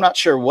out. I'm not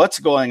sure what's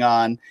going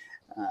on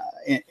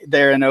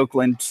there in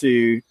Oakland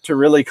to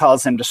really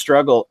cause him to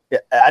struggle.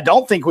 I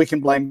don't think we can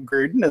blame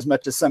Gruden as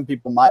much as some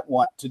people might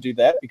want to do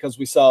that, because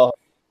we saw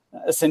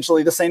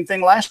essentially the same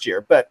thing last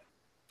year. But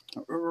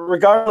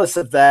regardless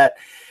of that,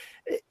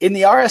 in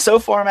the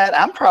RSO format,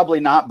 I'm probably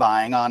not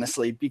buying,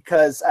 honestly,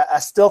 because I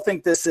still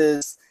think this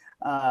is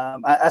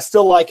I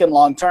still like him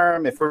long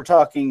term. If we're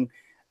talking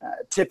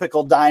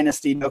typical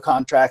dynasty, no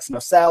contracts, no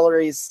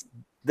salaries,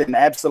 then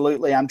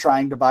absolutely I'm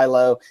trying to buy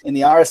low. In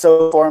the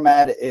RSO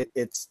format,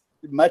 it's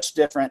much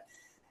different.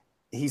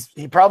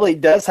 He probably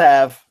does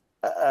have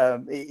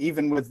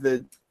even with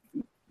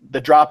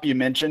the drop you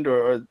mentioned,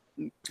 or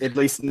at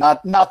least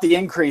not the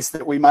increase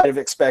that we might have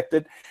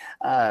expected.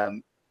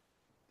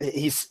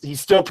 He's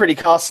still pretty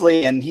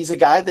costly, and he's a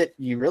guy that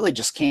you really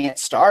just can't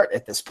start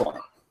at this point.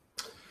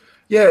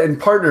 Yeah, and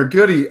partner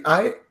Goody,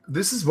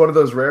 this is one of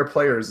those rare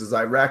players. As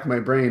I rack my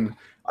brain,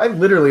 I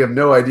literally have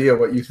no idea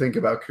what you think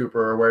about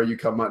Cooper or where you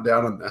come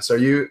down on this. Are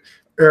you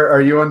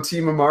on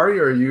Team Amari,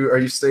 or are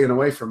you staying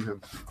away from him?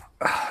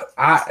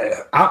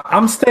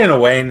 I'm staying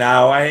away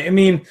now. I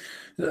mean,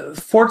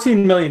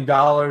 $14 million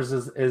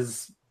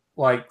is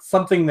like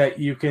something that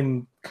you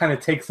can kind of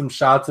take some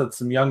shots at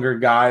some younger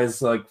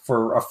guys, like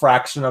for a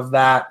fraction of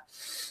that,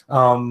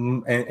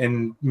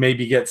 and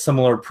maybe get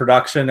similar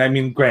production. I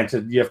mean,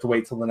 granted, you have to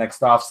wait till the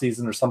next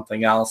offseason or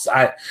something else.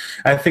 I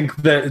think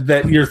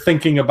that you're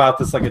thinking about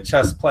this like a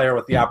chess player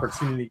with the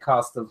opportunity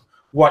cost of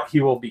what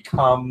he will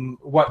become,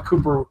 what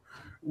Cooper,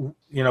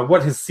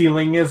 what his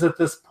ceiling is at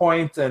this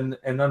point. And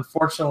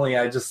unfortunately,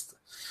 I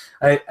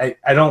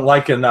don't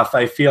like enough.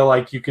 I feel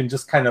like you can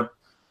just kind of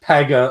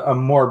peg a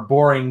more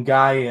boring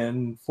guy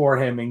in for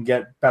him and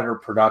get better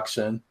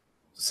production.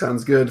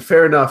 Sounds good.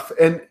 Fair enough.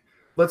 And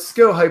let's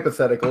go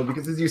hypothetical,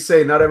 because as you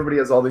say, not everybody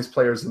has all these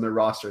players in their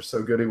roster.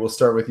 So Goody, we'll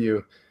start with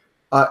you.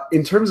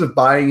 In terms of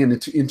buying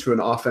into an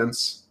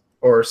offense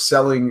or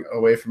selling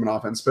away from an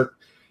offense, but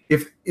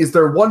is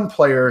there one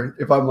player,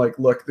 if I'm like,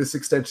 look, this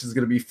extension is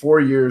going to be 4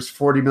 years,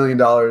 $40 million,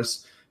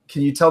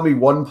 can you tell me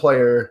one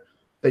player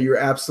that you're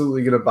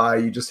absolutely going to buy?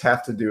 You just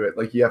have to do it.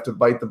 Like, you have to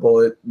bite the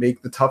bullet,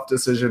 make the tough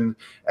decision,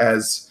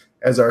 as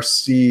our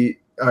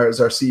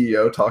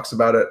CEO talks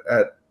about it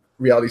at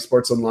Reality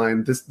Sports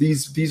Online.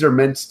 These are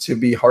meant to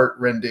be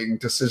heart-rending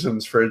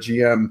decisions for a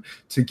GM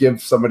to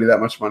give somebody that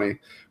much money.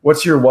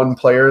 What's your one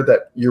player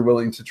that you're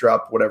willing to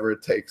drop whatever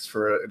it takes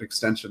for an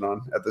extension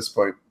on at this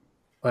point?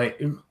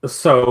 Like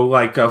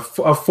a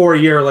 4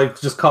 year,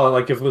 like just call it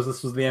like if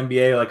this was the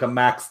NBA, like a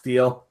max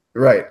deal.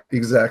 Right,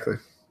 exactly.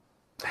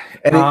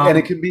 And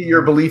it can be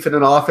your belief in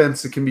an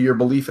offense. It can be your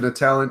belief in a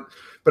talent.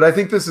 But I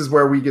think this is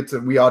where we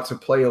ought to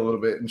play a little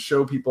bit and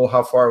show people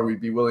how far we'd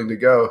be willing to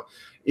go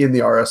in the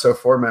RSO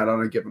format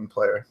on a given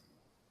player.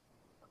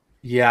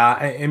 Yeah,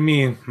 I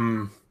mean,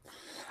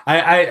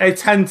 I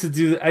tend to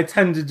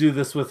do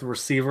this with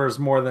receivers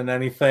more than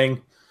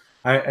anything.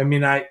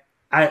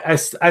 I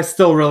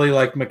still really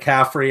like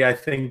McCaffrey. I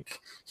think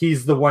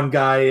he's the one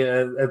guy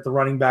at the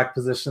running back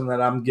position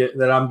that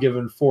I'm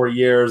given 4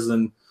 years,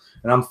 and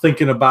I'm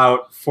thinking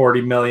about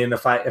 $40 million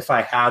if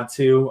I had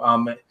to.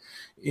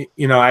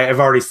 I've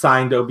already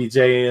signed OBJ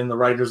in the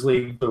Writers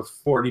League to a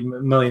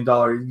 $40 million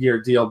a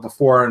year deal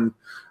before, and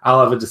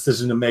I'll have a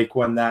decision to make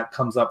when that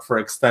comes up for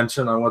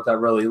extension on what that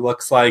really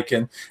looks like.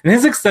 And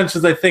his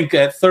extensions, I think,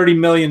 at $30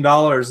 million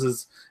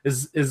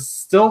is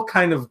still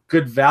kind of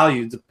good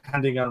value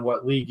depending on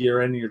what league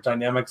you're in, your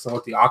dynamics, and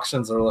what the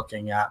auctions are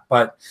looking at.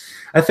 But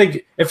I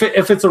think if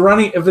it's a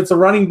running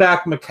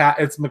back,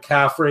 it's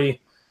McCaffrey.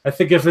 I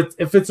think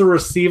if it's a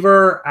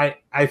receiver, I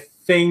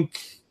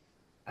think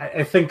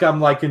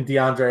I'm liking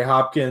DeAndre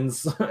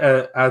Hopkins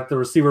at the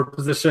receiver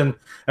position.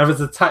 If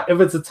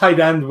it's a tight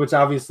end, which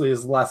obviously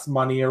is less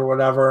money or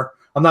whatever,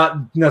 I'm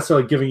not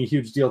necessarily giving a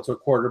huge deal to a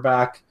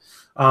quarterback.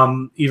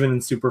 Even in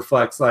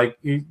Superflex,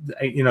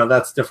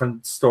 that's a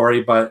different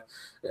story. But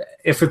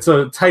if it's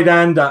a tight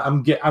end,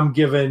 I'm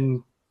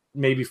giving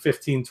maybe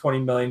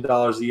 $15-20 million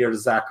a year to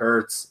Zach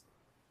Ertz.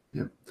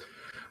 Yeah.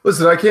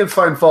 Listen, I can't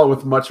find fault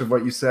with much of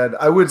what you said.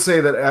 I would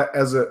say that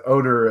as an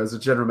owner, as a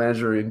general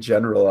manager in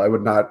general, I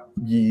would not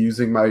be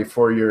using my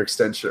 4-year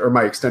extension or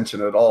my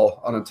extension at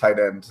all on a tight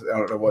end. I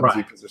don't know what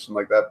Z position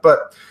like that,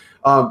 but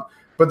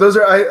those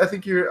are. I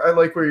think I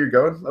like where you're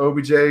going.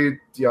 OBJ,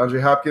 DeAndre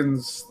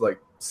Hopkins, like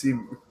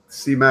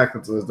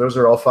C-Mac. Those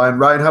are all fine.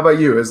 Ryan, how about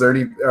you?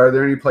 Are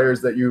there any players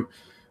that you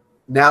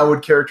now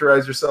would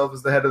characterize yourself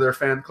as the head of their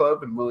fan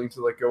club and willing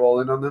to go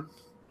all in on them?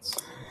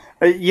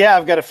 Yeah,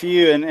 I've got a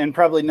few, and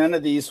probably none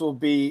of these will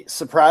be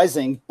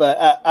surprising,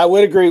 but I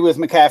would agree with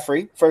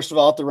McCaffrey. First of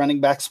all, at the running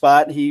back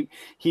spot, he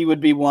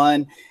would be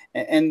one.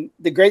 And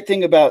the great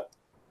thing about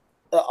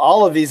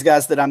all of these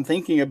guys that I'm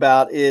thinking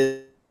about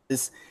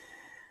is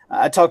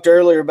I talked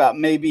earlier about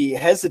maybe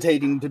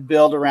hesitating to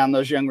build around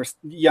those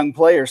young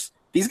players.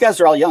 These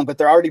guys are all young, but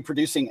they're already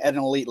producing at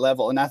an elite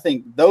level. And I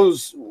think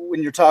those,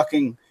 when you're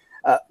talking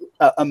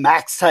a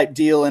max type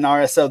deal in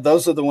RSO,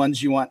 those are the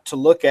ones you want to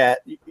look at.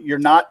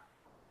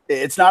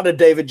 It's not a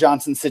David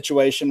Johnson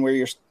situation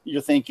where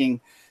you're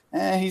thinking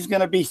he's going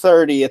to be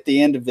 30 at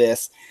the end of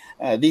this.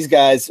 These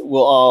guys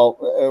will all,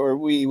 or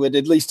we would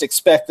at least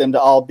expect them to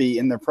all be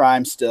in their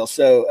prime still.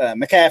 So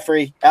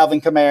McCaffrey, Alvin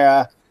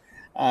Kamara,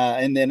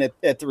 and then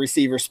at the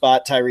receiver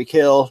spot, Tyreek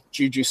Hill,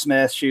 Juju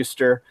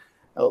Smith-Schuster.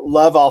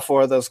 Love all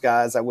four of those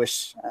guys. I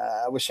wish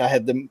I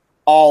had them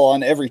all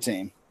on every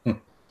team.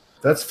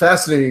 That's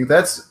fascinating.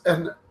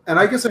 And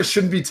I guess I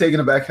shouldn't be taken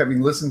aback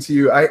having listened to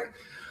you.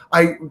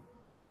 I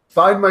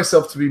find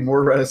myself to be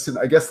more reticent,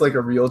 I guess, like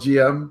a real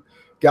GM.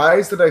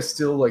 Guys that I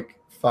still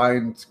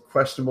find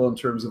questionable in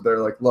terms of their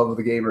love of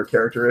the game or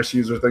character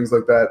issues or things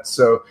like that.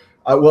 So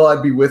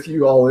I'd be with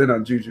you all in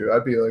on Juju.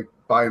 I'd be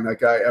buying that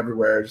guy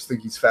everywhere. I just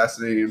think he's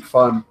fascinating and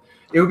fun.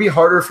 It would be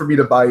harder for me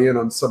to buy in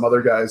on some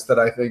other guys that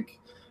I think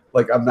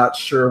I'm not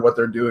sure what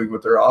they're doing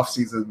with their off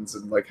seasons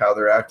and how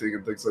they're acting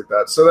and things like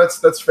that. So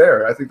that's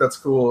fair. I think that's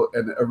cool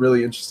and a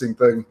really interesting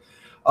thing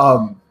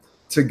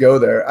to go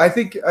there. I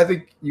think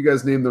you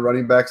guys named the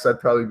running backs I'd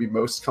probably be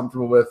most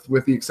comfortable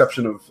with the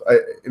exception of,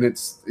 and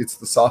it's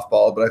the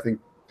softball, but I think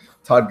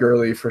Todd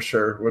Gurley for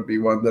sure would be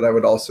one that I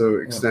would also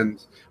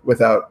extend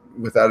without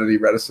any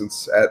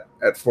reticence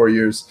at 4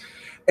 years.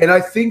 And I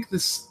think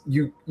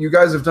you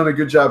guys have done a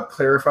good job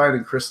clarifying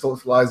and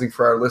crystallizing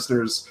for our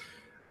listeners.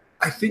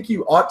 I think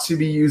you ought to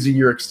be using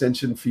your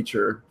extension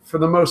feature for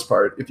the most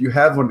part. If you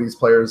have one of these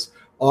players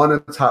on a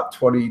top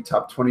 20,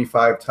 top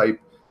 25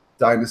 type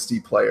dynasty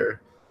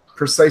player,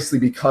 precisely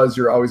because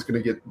you're always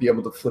going to be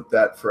able to flip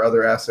that for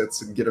other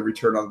assets and get a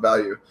return on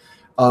value.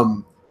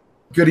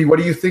 Goody, what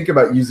do you think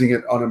about using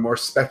it on a more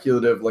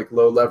speculative, like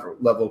low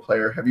level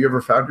player? Have you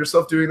ever found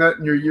yourself doing that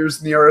in your years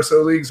in the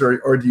RSO leagues,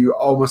 or do you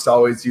almost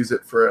always use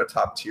it for a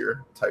top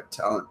tier type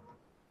talent?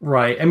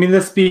 Right. I mean,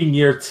 this being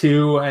year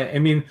 2, I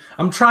mean,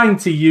 I'm trying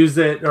to use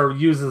it or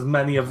use as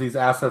many of these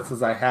assets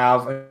as I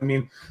have. I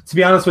mean, to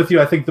be honest with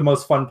you, I think the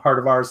most fun part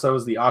of RSO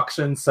is the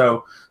auction.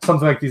 So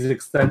something like these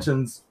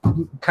extensions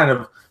kind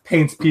of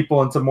paints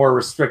people into more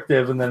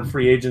restrictive, and then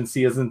free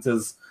agency isn't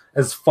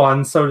as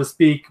fun, so to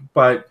speak,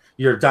 but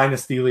your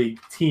dynasty league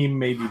team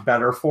may be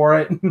better for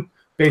it,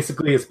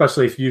 basically,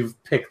 especially if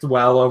you've picked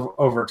well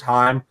over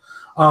time.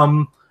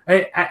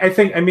 I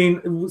think, I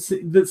mean,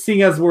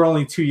 seeing as we're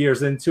only 2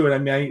 years into it, I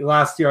mean,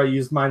 last year I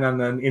used mine on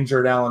an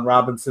injured Allen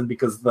Robinson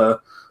because the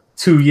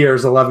 2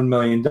 years, $11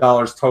 million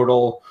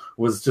total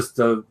was just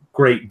a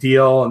great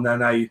deal. And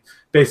then I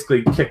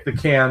basically kicked the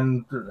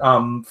can,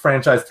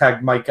 franchise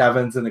tagged Mike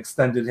Evans and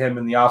extended him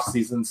in the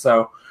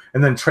offseason.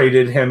 And then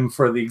traded him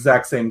for the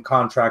exact same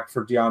contract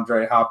for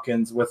DeAndre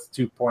Hopkins with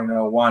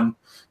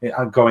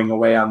 2.01 going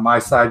away on my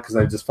side, because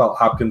I just felt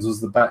Hopkins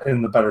was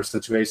in the better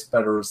situation,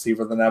 better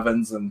receiver than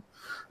Evans. And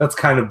that's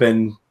kind of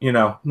been,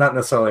 not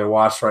necessarily a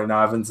wash right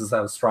now. Evans has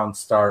had a strong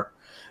start.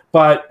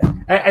 But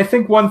I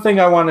think one thing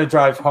I want to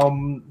drive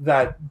home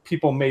that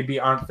people maybe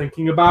aren't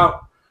thinking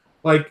about,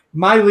 like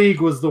my league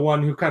was the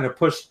one who kind of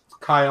pushed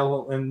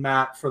Kyle and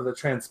Matt for the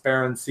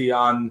transparency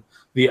on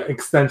the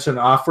extension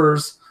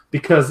offers.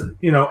 Because,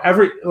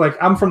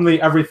 I'm from the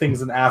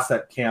everything's an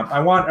asset camp. I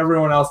want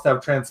everyone else to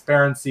have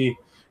transparency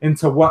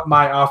into what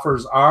my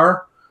offers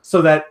are,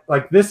 so that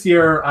like this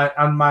year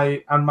on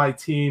my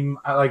team,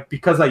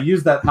 because I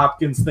use that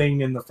Hopkins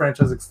thing in the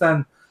franchise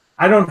extend,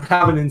 I don't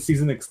have an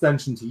in-season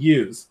extension to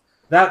use.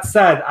 That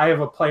said, I have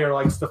a player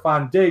like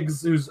Stephon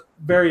Diggs who's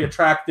very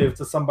attractive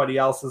to somebody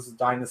else's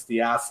dynasty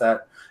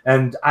asset,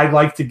 and I'd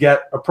like to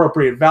get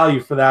appropriate value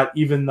for that,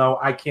 even though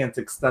I can't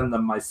extend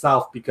them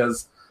myself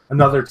because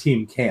another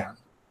team can.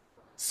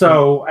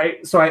 So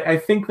I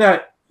think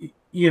that,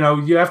 you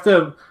have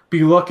to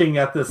be looking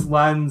at this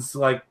lens,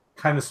 like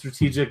kind of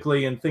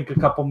strategically, and think a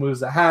couple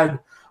moves ahead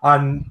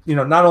on,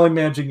 not only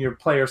managing your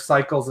player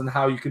cycles and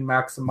how you can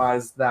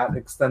maximize that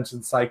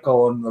extension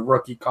cycle and the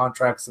rookie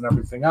contracts and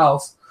everything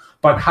else,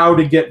 but how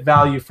to get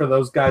value for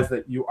those guys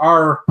that you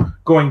are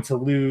going to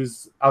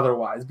lose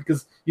otherwise.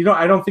 Because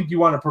I don't think you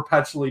want to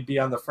perpetually be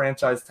on the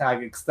franchise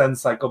tag extend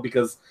cycle,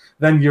 because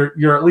then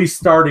you're at least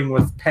starting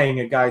with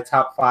paying a guy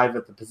top 5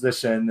 at the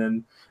position,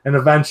 and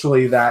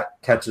eventually that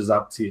catches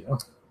up to you.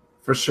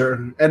 For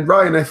sure. And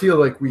Ryan, I feel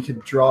like we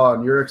could draw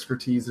on your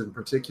expertise in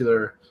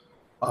particular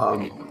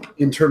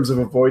in terms of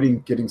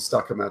avoiding getting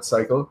stuck in that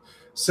cycle.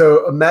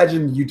 So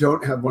imagine you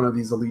don't have one of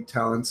these elite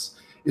talents.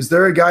 Is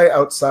there a guy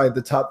outside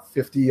the top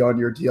 50 on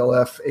your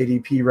DLF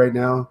ADP right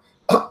now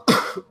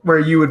where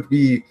you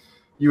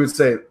would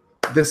say,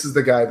 this is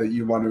the guy that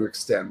you want to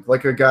extend?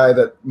 Like a guy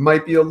that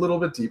might be a little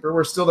bit deeper.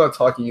 We're still not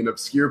talking an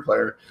obscure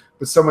player,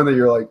 but someone that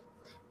you're like,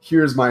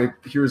 here's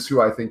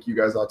who I think you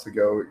guys ought to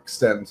go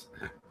extend,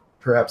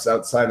 perhaps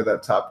outside of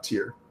that top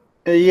tier.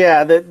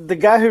 Yeah, the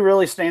guy who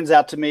really stands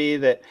out to me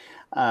that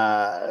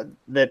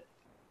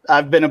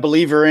I've been a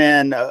believer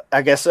in,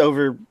 I guess,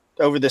 over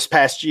this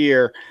past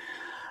year,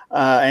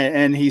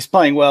 and he's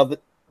playing well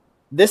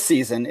this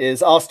season,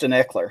 is Austin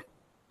Eckler.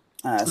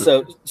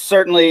 So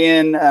certainly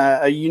in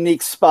a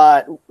unique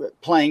spot,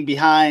 playing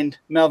behind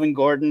Melvin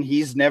Gordon.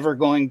 He's never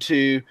going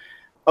to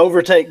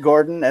overtake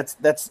Gordon.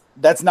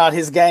 That's not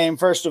his game,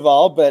 first of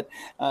all. But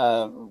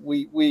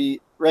we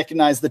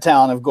recognize the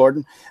talent of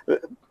Gordon,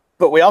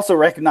 but we also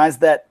recognize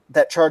that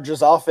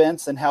Chargers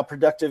offense and how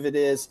productive it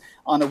is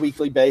on a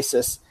weekly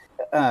basis.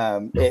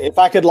 If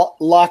I could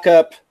lock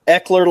up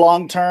Eckler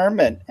long term,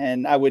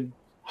 and I would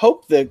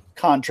hope the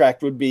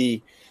contract would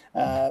be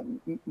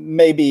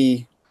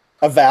maybe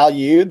a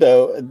value,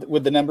 though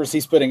with the numbers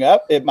he's putting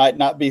up, it might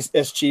not be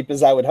as cheap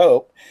as I would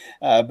hope.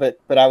 But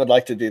I would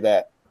like to do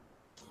that.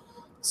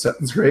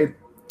 Sounds great.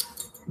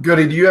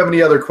 Goody, do you have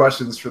any other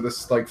questions for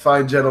this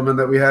fine gentleman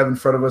that we have in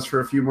front of us for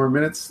a few more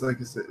minutes?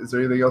 Is there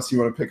anything else you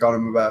want to pick on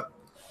him about?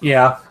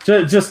 Yeah,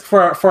 just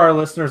for our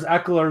listeners,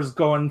 Eckler's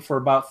going for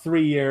about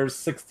 3 years,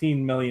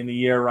 $16 million a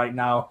year right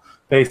now,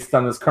 based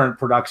on his current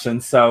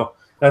production. So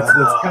that's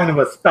kind of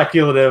a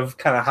speculative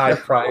kind of high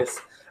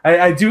price.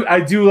 I do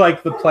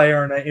like the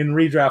player, and in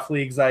redraft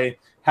leagues I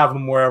have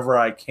him wherever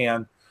I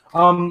can.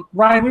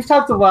 Ryan, we've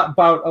talked a lot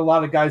about a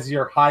lot of guys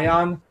you're high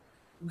on.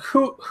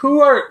 Who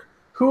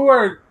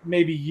are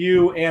maybe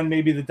you and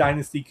maybe the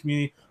dynasty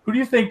community? Who do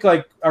you think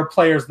are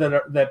players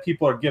that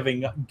people are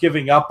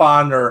giving up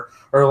on, or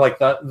like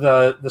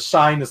the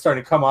shine is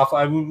starting to come off?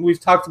 I mean, we've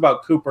talked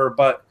about Cooper,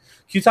 but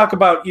can you talk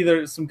about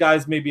either some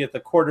guys maybe at the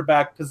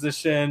quarterback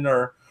position,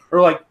 or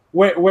like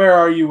where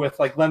are you with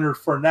like Leonard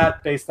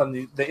Fournette based on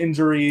the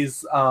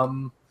injuries?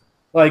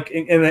 Like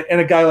in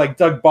a guy like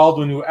Doug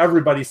Baldwin, who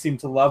everybody seemed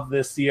to love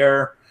this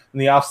year in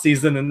the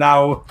offseason, and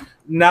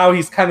now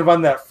he's kind of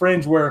on that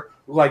fringe where,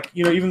 like,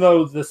 you know, even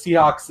though the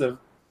Seahawks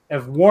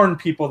have warned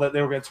people that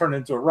they were going to turn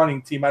into a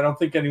running team, I don't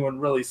think anyone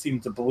really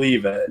seemed to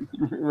believe it.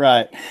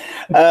 Right.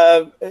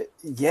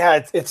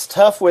 Yeah, it's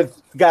tough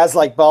with guys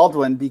like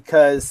Baldwin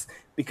because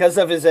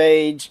of his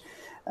age,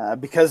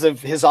 because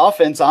of his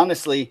offense.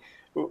 Honestly,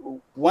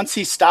 once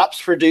he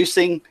stops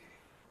producing,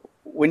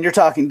 when you're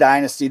talking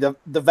dynasty, the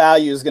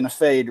value is going to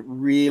fade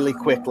really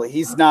quickly.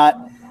 He's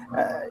not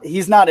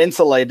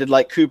insulated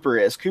like Cooper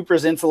is.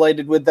 Cooper's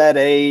insulated with that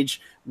age,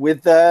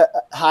 with the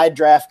high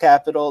draft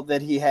capital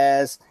that he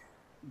has.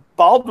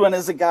 Baldwin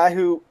is a guy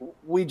who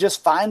we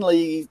just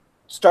finally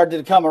started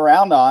to come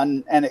around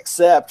on and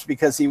accept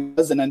because he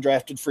was an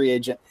undrafted free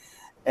agent.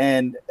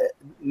 And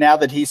now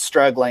that he's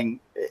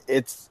struggling,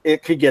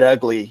 it could get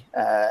ugly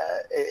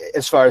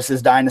as far as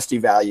his dynasty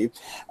value.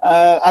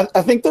 I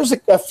think there's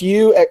a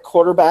few at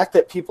quarterback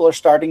that people are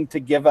starting to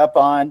give up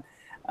on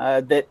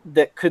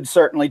that could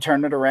certainly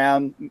turn it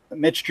around.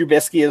 Mitch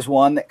Trubisky is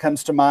one that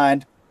comes to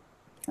mind.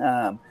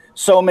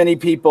 So many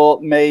people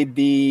made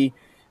the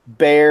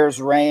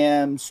Bears,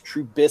 Rams,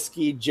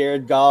 Trubisky,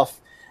 Jared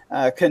Goff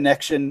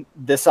connection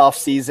this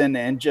offseason,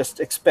 and just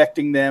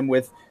expecting them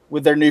with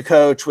their new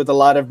coach, with a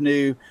lot of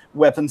new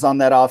weapons on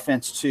that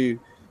offense to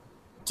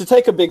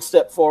take a big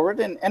step forward.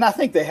 And I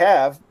think they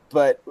have,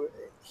 but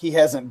he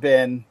hasn't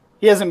been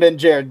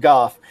Jared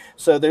Goff.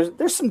 So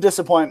there's some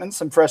disappointment,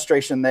 some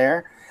frustration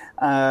there.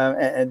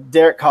 And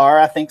Derek Carr,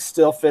 I think,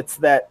 still fits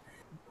that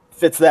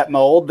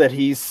mold, that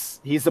he's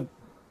a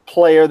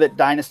player that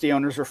dynasty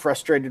owners are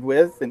frustrated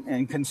with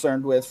and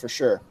concerned with, for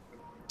sure.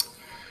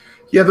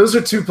 Yeah, those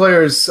are two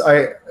players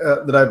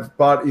that I've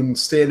bought in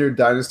standard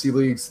dynasty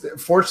leagues.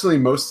 Fortunately,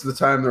 most of the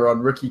time they're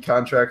on rookie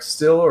contracts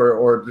still,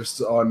 or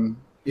just on,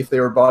 if they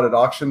were bought at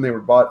auction, they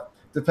were bought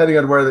depending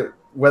on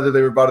whether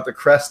they were bought at the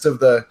crest of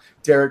the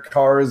Derek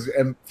Carr's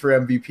for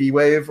MVP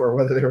wave, or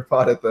whether they were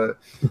bought at the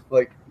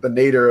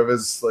nadir of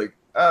his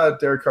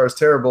Derek Carr's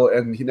terrible,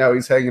 and now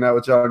he's hanging out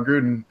with John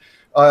Gruden.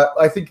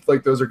 I think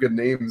like those are good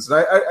names,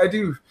 and I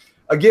do.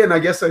 Again, I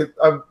guess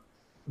I'm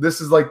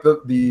this is like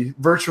the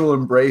virtual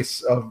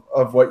embrace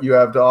of what you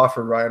have to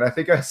offer, Ryan. I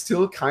think I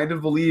still kind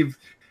of believe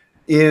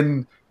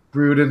in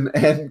Gruden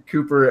and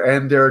Cooper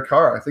and Derek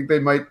Carr. I think they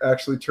might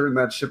actually turn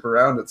that ship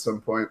around at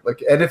some point.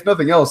 And if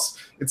nothing else,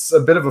 it's a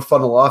bit of a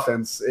funnel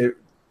offense.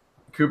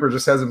 Cooper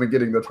just hasn't been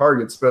getting the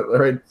targets, but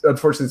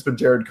unfortunately, it's been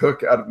Jared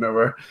Cook out of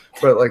nowhere.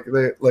 But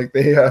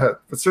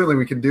but certainly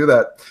we can do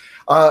that.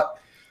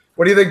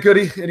 What do you think,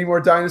 Goody? Any more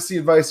dynasty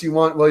advice you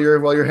want while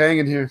you're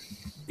hanging here?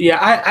 Yeah,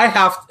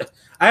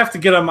 I have to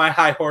get on my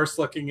high horse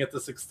looking at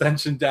this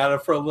extension data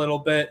for a little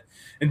bit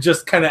and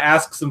just kind of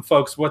ask some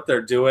folks what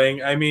they're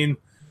doing. I mean,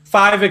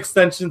 5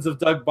 extensions of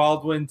Doug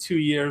Baldwin, 2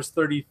 years,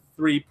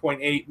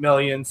 $33.8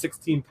 million,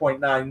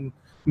 $16.9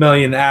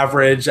 million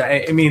average.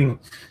 I mean,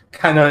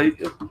 kind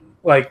of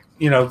like,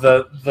 you know,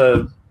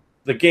 the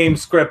game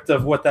script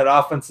of what that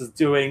offense is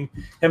doing,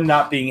 him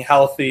not being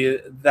healthy,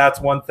 that's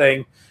one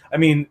thing. I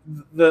mean,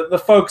 the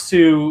folks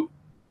who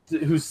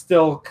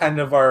still kind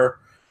of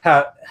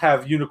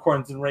have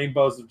unicorns and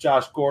rainbows of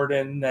Josh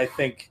Gordon, I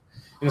think,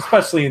 and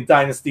especially in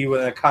Dynasty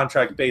within a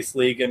contract-based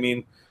league. I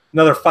mean,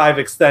 another 5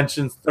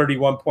 extensions,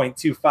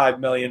 $31.25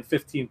 million,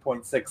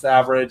 15.6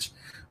 average.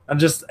 I'm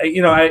just,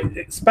 you know,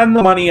 I spend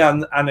the money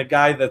on a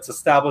guy that's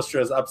established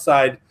as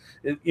upside,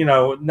 you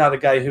know, not a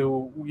guy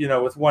who, you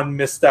know, with one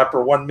misstep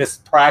or one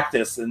missed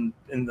practice in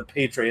the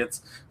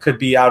Patriots could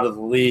be out of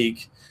the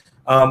league.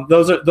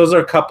 Those are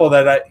a couple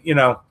that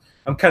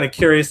I'm kind of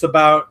curious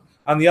about.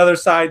 On the other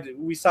side,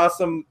 we saw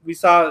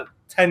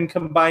 10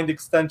 combined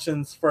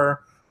extensions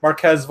for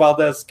Marquez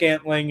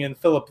Valdez-Scantling and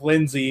Philip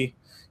Lindsay,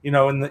 you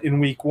know, in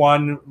week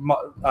 1.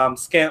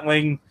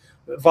 Valdez-Scantling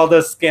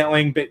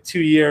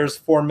 2 years,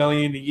 $4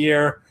 million a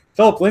year.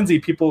 Philip Lindsay,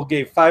 people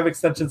gave 5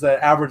 extensions at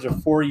an average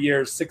of 4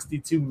 years,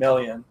 $62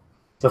 million.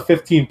 So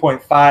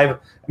 15.5. I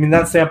mean,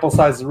 that sample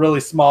size is really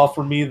small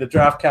for me. The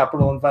draft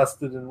capital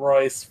invested in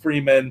Royce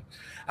Freeman.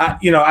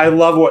 I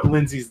love what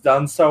Lindsay's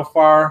done so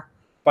far,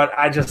 but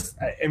I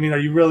mean, are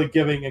you really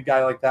giving a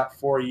guy like that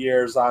 4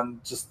 years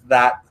on just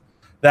that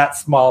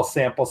small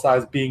sample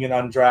size, being an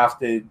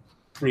undrafted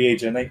free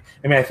agent? I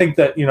mean, I think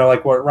that, you know,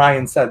 like what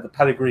Ryan said, the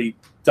pedigree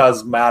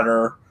does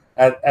matter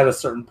at a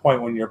certain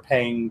point when you're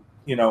paying,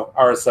 you know,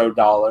 RSO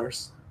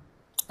dollars.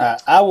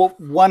 I will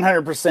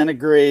 100%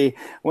 agree.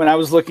 When I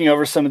was looking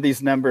over some of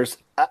these numbers,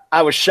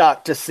 I was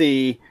shocked to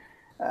see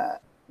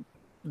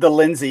the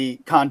Lindsay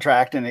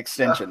contract and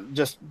extension.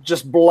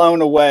 Just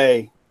blown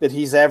away that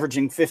he's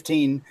averaging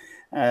 15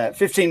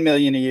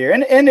 million a year,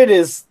 and it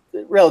is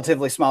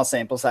relatively small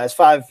sample size,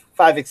 five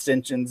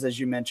extensions as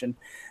you mentioned.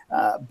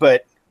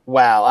 But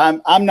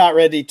wow, I'm not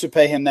ready to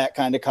pay him that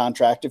kind of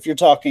contract. If you're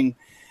talking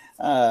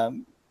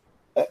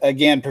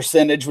again,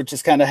 percentage, which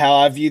is kind of how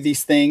I view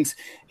these things,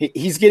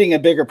 he's getting a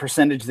bigger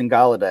percentage than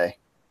Golladay.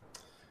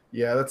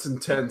 Yeah, that's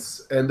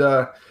intense. And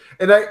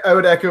I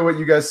would echo what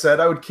you guys said.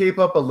 I would cape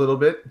up a little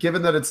bit,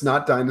 given that it's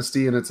not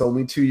Dynasty and it's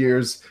only 2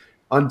 years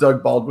on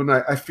Doug Baldwin.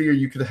 I figure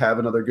you could have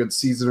another good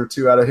season or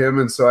two out of him,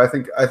 and so I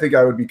think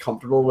I would be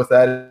comfortable with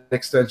that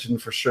extension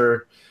for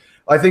sure.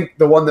 I think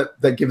the one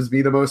that gives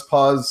me the most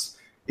pause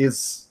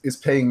is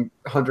paying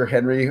Hunter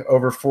Henry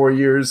over 4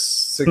 years,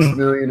 $6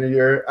 million a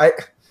year.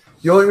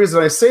 The only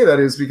reason I say that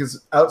is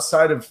because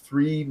outside of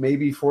 3,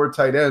 maybe 4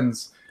 tight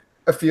ends,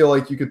 I feel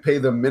like you could pay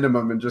them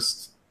minimum and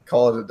just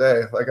call it a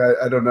day. Like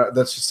I don't know.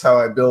 That's just how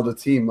I build a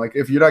team. Like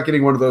if you're not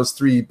getting one of those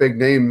 3 big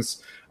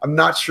names, I'm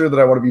not sure that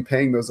I want to be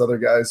paying those other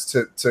guys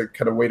to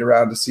kind of wait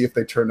around to see if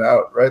they turn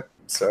out, right?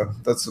 So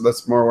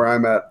that's more where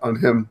I'm at on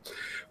him.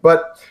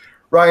 But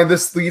Ryan,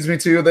 this leads me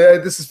to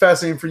this is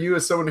fascinating for you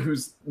as someone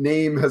whose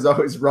name has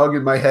always rung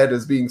in my head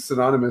as being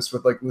synonymous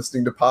with like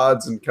listening to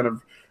pods and kind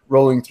of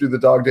rolling through the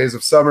dog days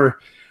of summer.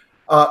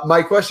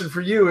 My question for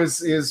you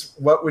is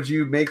what would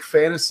you make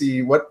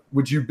fantasy? What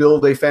would you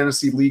build a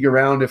fantasy league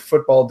around if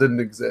football didn't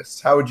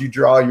exist? How would you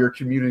draw your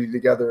community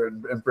together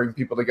and bring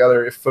people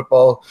together if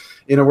football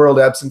in a world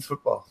absent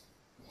football?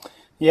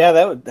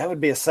 Yeah, that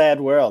would be a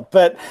sad world.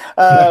 But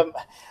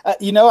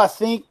I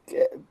think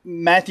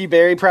Matthew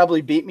Berry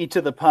probably beat me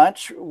to the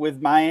punch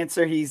with my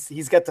answer.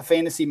 He's got the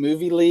fantasy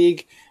movie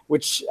league,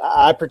 which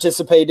I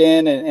participate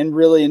in and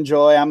really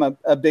enjoy. I'm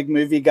a big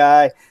movie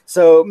guy,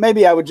 so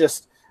maybe I would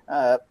just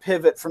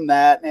pivot from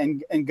that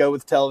and go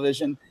with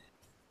television.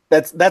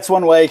 That's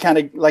one way, kind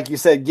of like you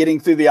said, getting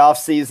through the off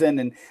season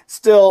and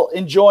still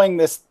enjoying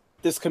this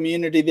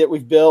community that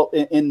we've built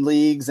in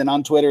leagues and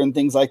on Twitter and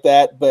things like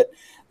that, but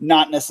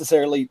not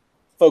necessarily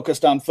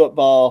focused on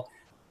football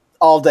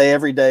all day,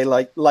 every day,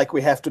 like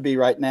we have to be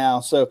right now.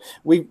 So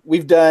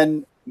we've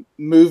done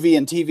movie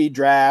and TV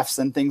drafts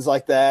and things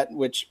like that,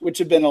 which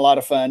have been a lot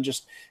of fun,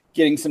 just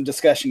getting some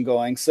discussion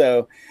going.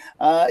 So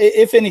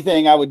if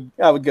anything, I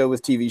would go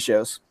with TV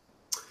shows.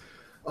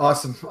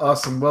 Awesome.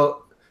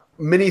 Well,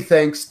 many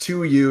thanks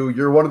to you.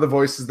 You're one of the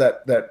voices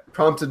that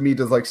prompted me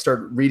to like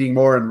start reading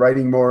more and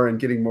writing more and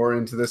getting more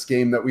into this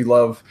game that we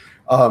love.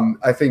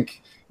 I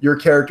think your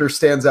character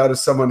stands out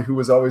as someone who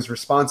was always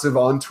responsive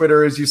on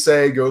Twitter, as you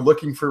say. Go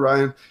looking for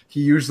Ryan.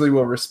 He usually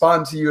will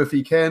respond to you if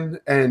he can,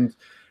 and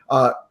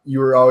you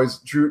were always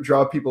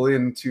draw people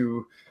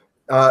into,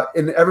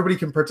 and everybody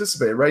can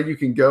participate, right? You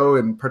can go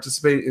and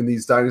participate in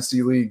these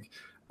Dynasty League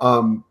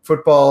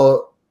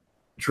football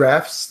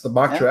drafts, the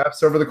mock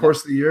drafts over the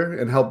course of the year,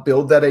 and help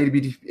build that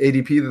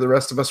ADP that the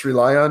rest of us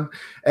rely on.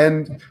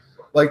 And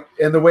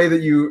the way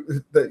that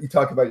you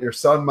talk about your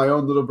son, my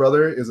own little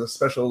brother is a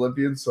Special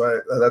Olympian, so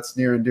that's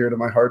near and dear to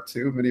my heart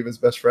too. Many of his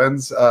best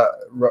friends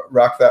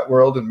rock that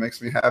world, and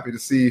makes me happy to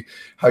see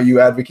how you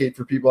advocate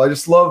for people. I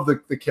just love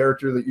the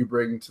character that you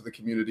bring to the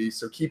community.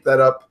 So keep that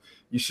up.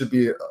 You should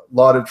be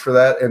lauded for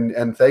that,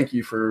 and thank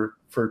you for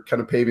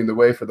kind of paving the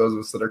way for those of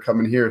us that are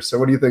coming here. So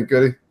what do you think,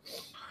 Goody?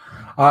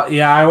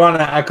 I want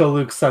to echo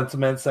Luke's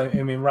sentiments. I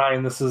mean,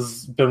 Ryan, this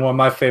has been one of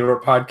my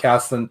favorite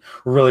podcasts, and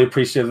we're really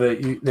appreciative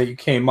that you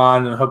came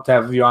on, and hope to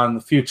have you on in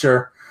the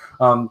future.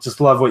 Just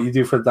love what you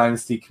do for the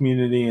Dynasty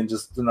community, and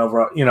just an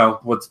overall,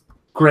 what's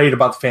great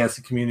about the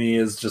fantasy community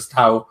is just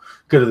how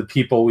good of the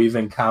people we've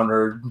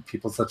encountered,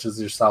 people such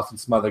as yourself and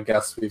some other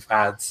guests we've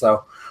had.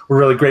 So we're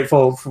really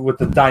grateful with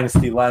the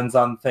Dynasty lens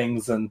on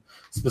things, and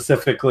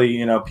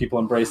specifically, people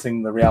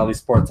embracing the Reality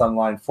Sports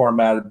Online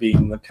format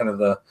being the kind of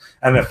the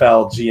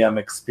NFL GM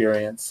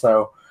experience.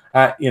 So,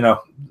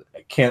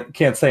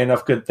 can't say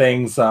enough good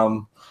things.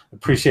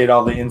 Appreciate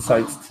all the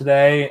insights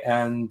today,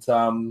 and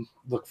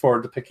look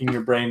forward to picking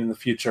your brain in the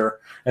future.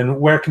 And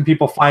where can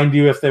people find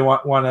you if they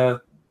want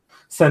to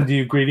send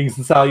you greetings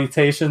and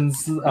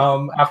salutations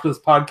after this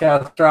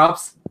podcast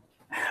drops?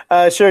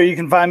 Sure. You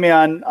can find me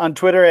on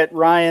Twitter at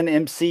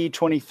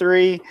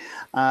RyanMC23.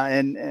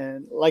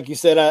 And like you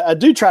said, I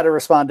do try to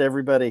respond to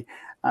everybody,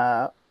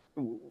 as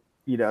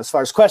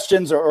far as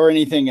questions or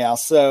anything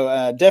else.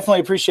 So definitely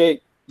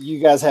appreciate you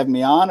guys having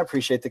me on.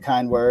 Appreciate the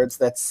kind words.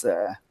 That's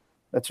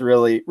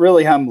really,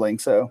 really humbling.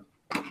 So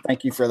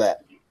thank you for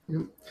that.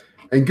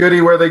 And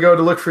Goody, where they go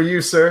to look for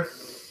you, sir?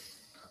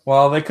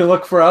 Well, they could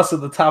look for us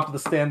at the top of the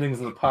standings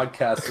of the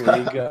podcast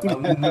league.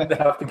 I'm going to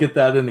have to get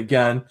that in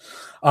again.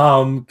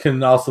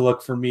 Can also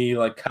look for me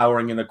like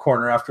cowering in a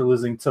corner after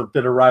losing to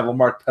bitter rival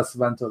Mark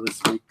Pesavento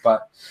this week.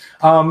 But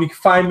you can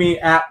find me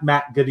at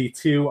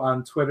MattGoody2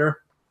 on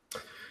Twitter.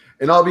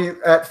 And I'll be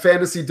at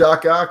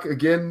FantasyDocOck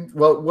again.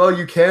 Well,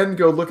 you can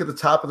go look at the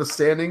top of the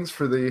standings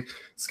for the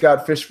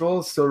Scott Fish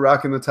Bowl, still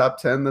rocking the top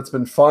 10. That's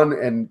been fun.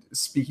 And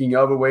speaking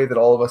of a way that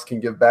all of us can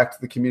give back to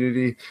the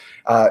community,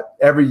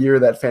 every year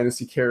that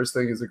Fantasy Cares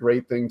thing is a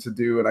great thing to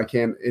do. And I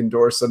can't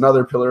endorse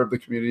another pillar of the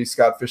community,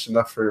 Scott Fish,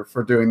 enough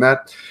for doing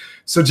that.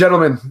 So,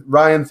 gentlemen,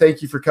 Ryan,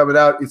 thank you for coming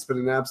out. It's been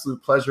an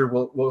absolute pleasure.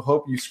 We'll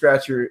hope you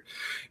scratch your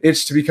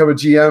itch to become a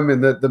GM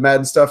and the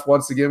Madden stuff.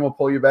 Once again, we'll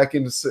pull you back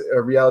into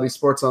Reality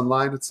Sports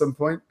Online at some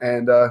point.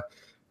 And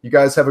you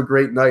guys have a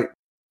great night.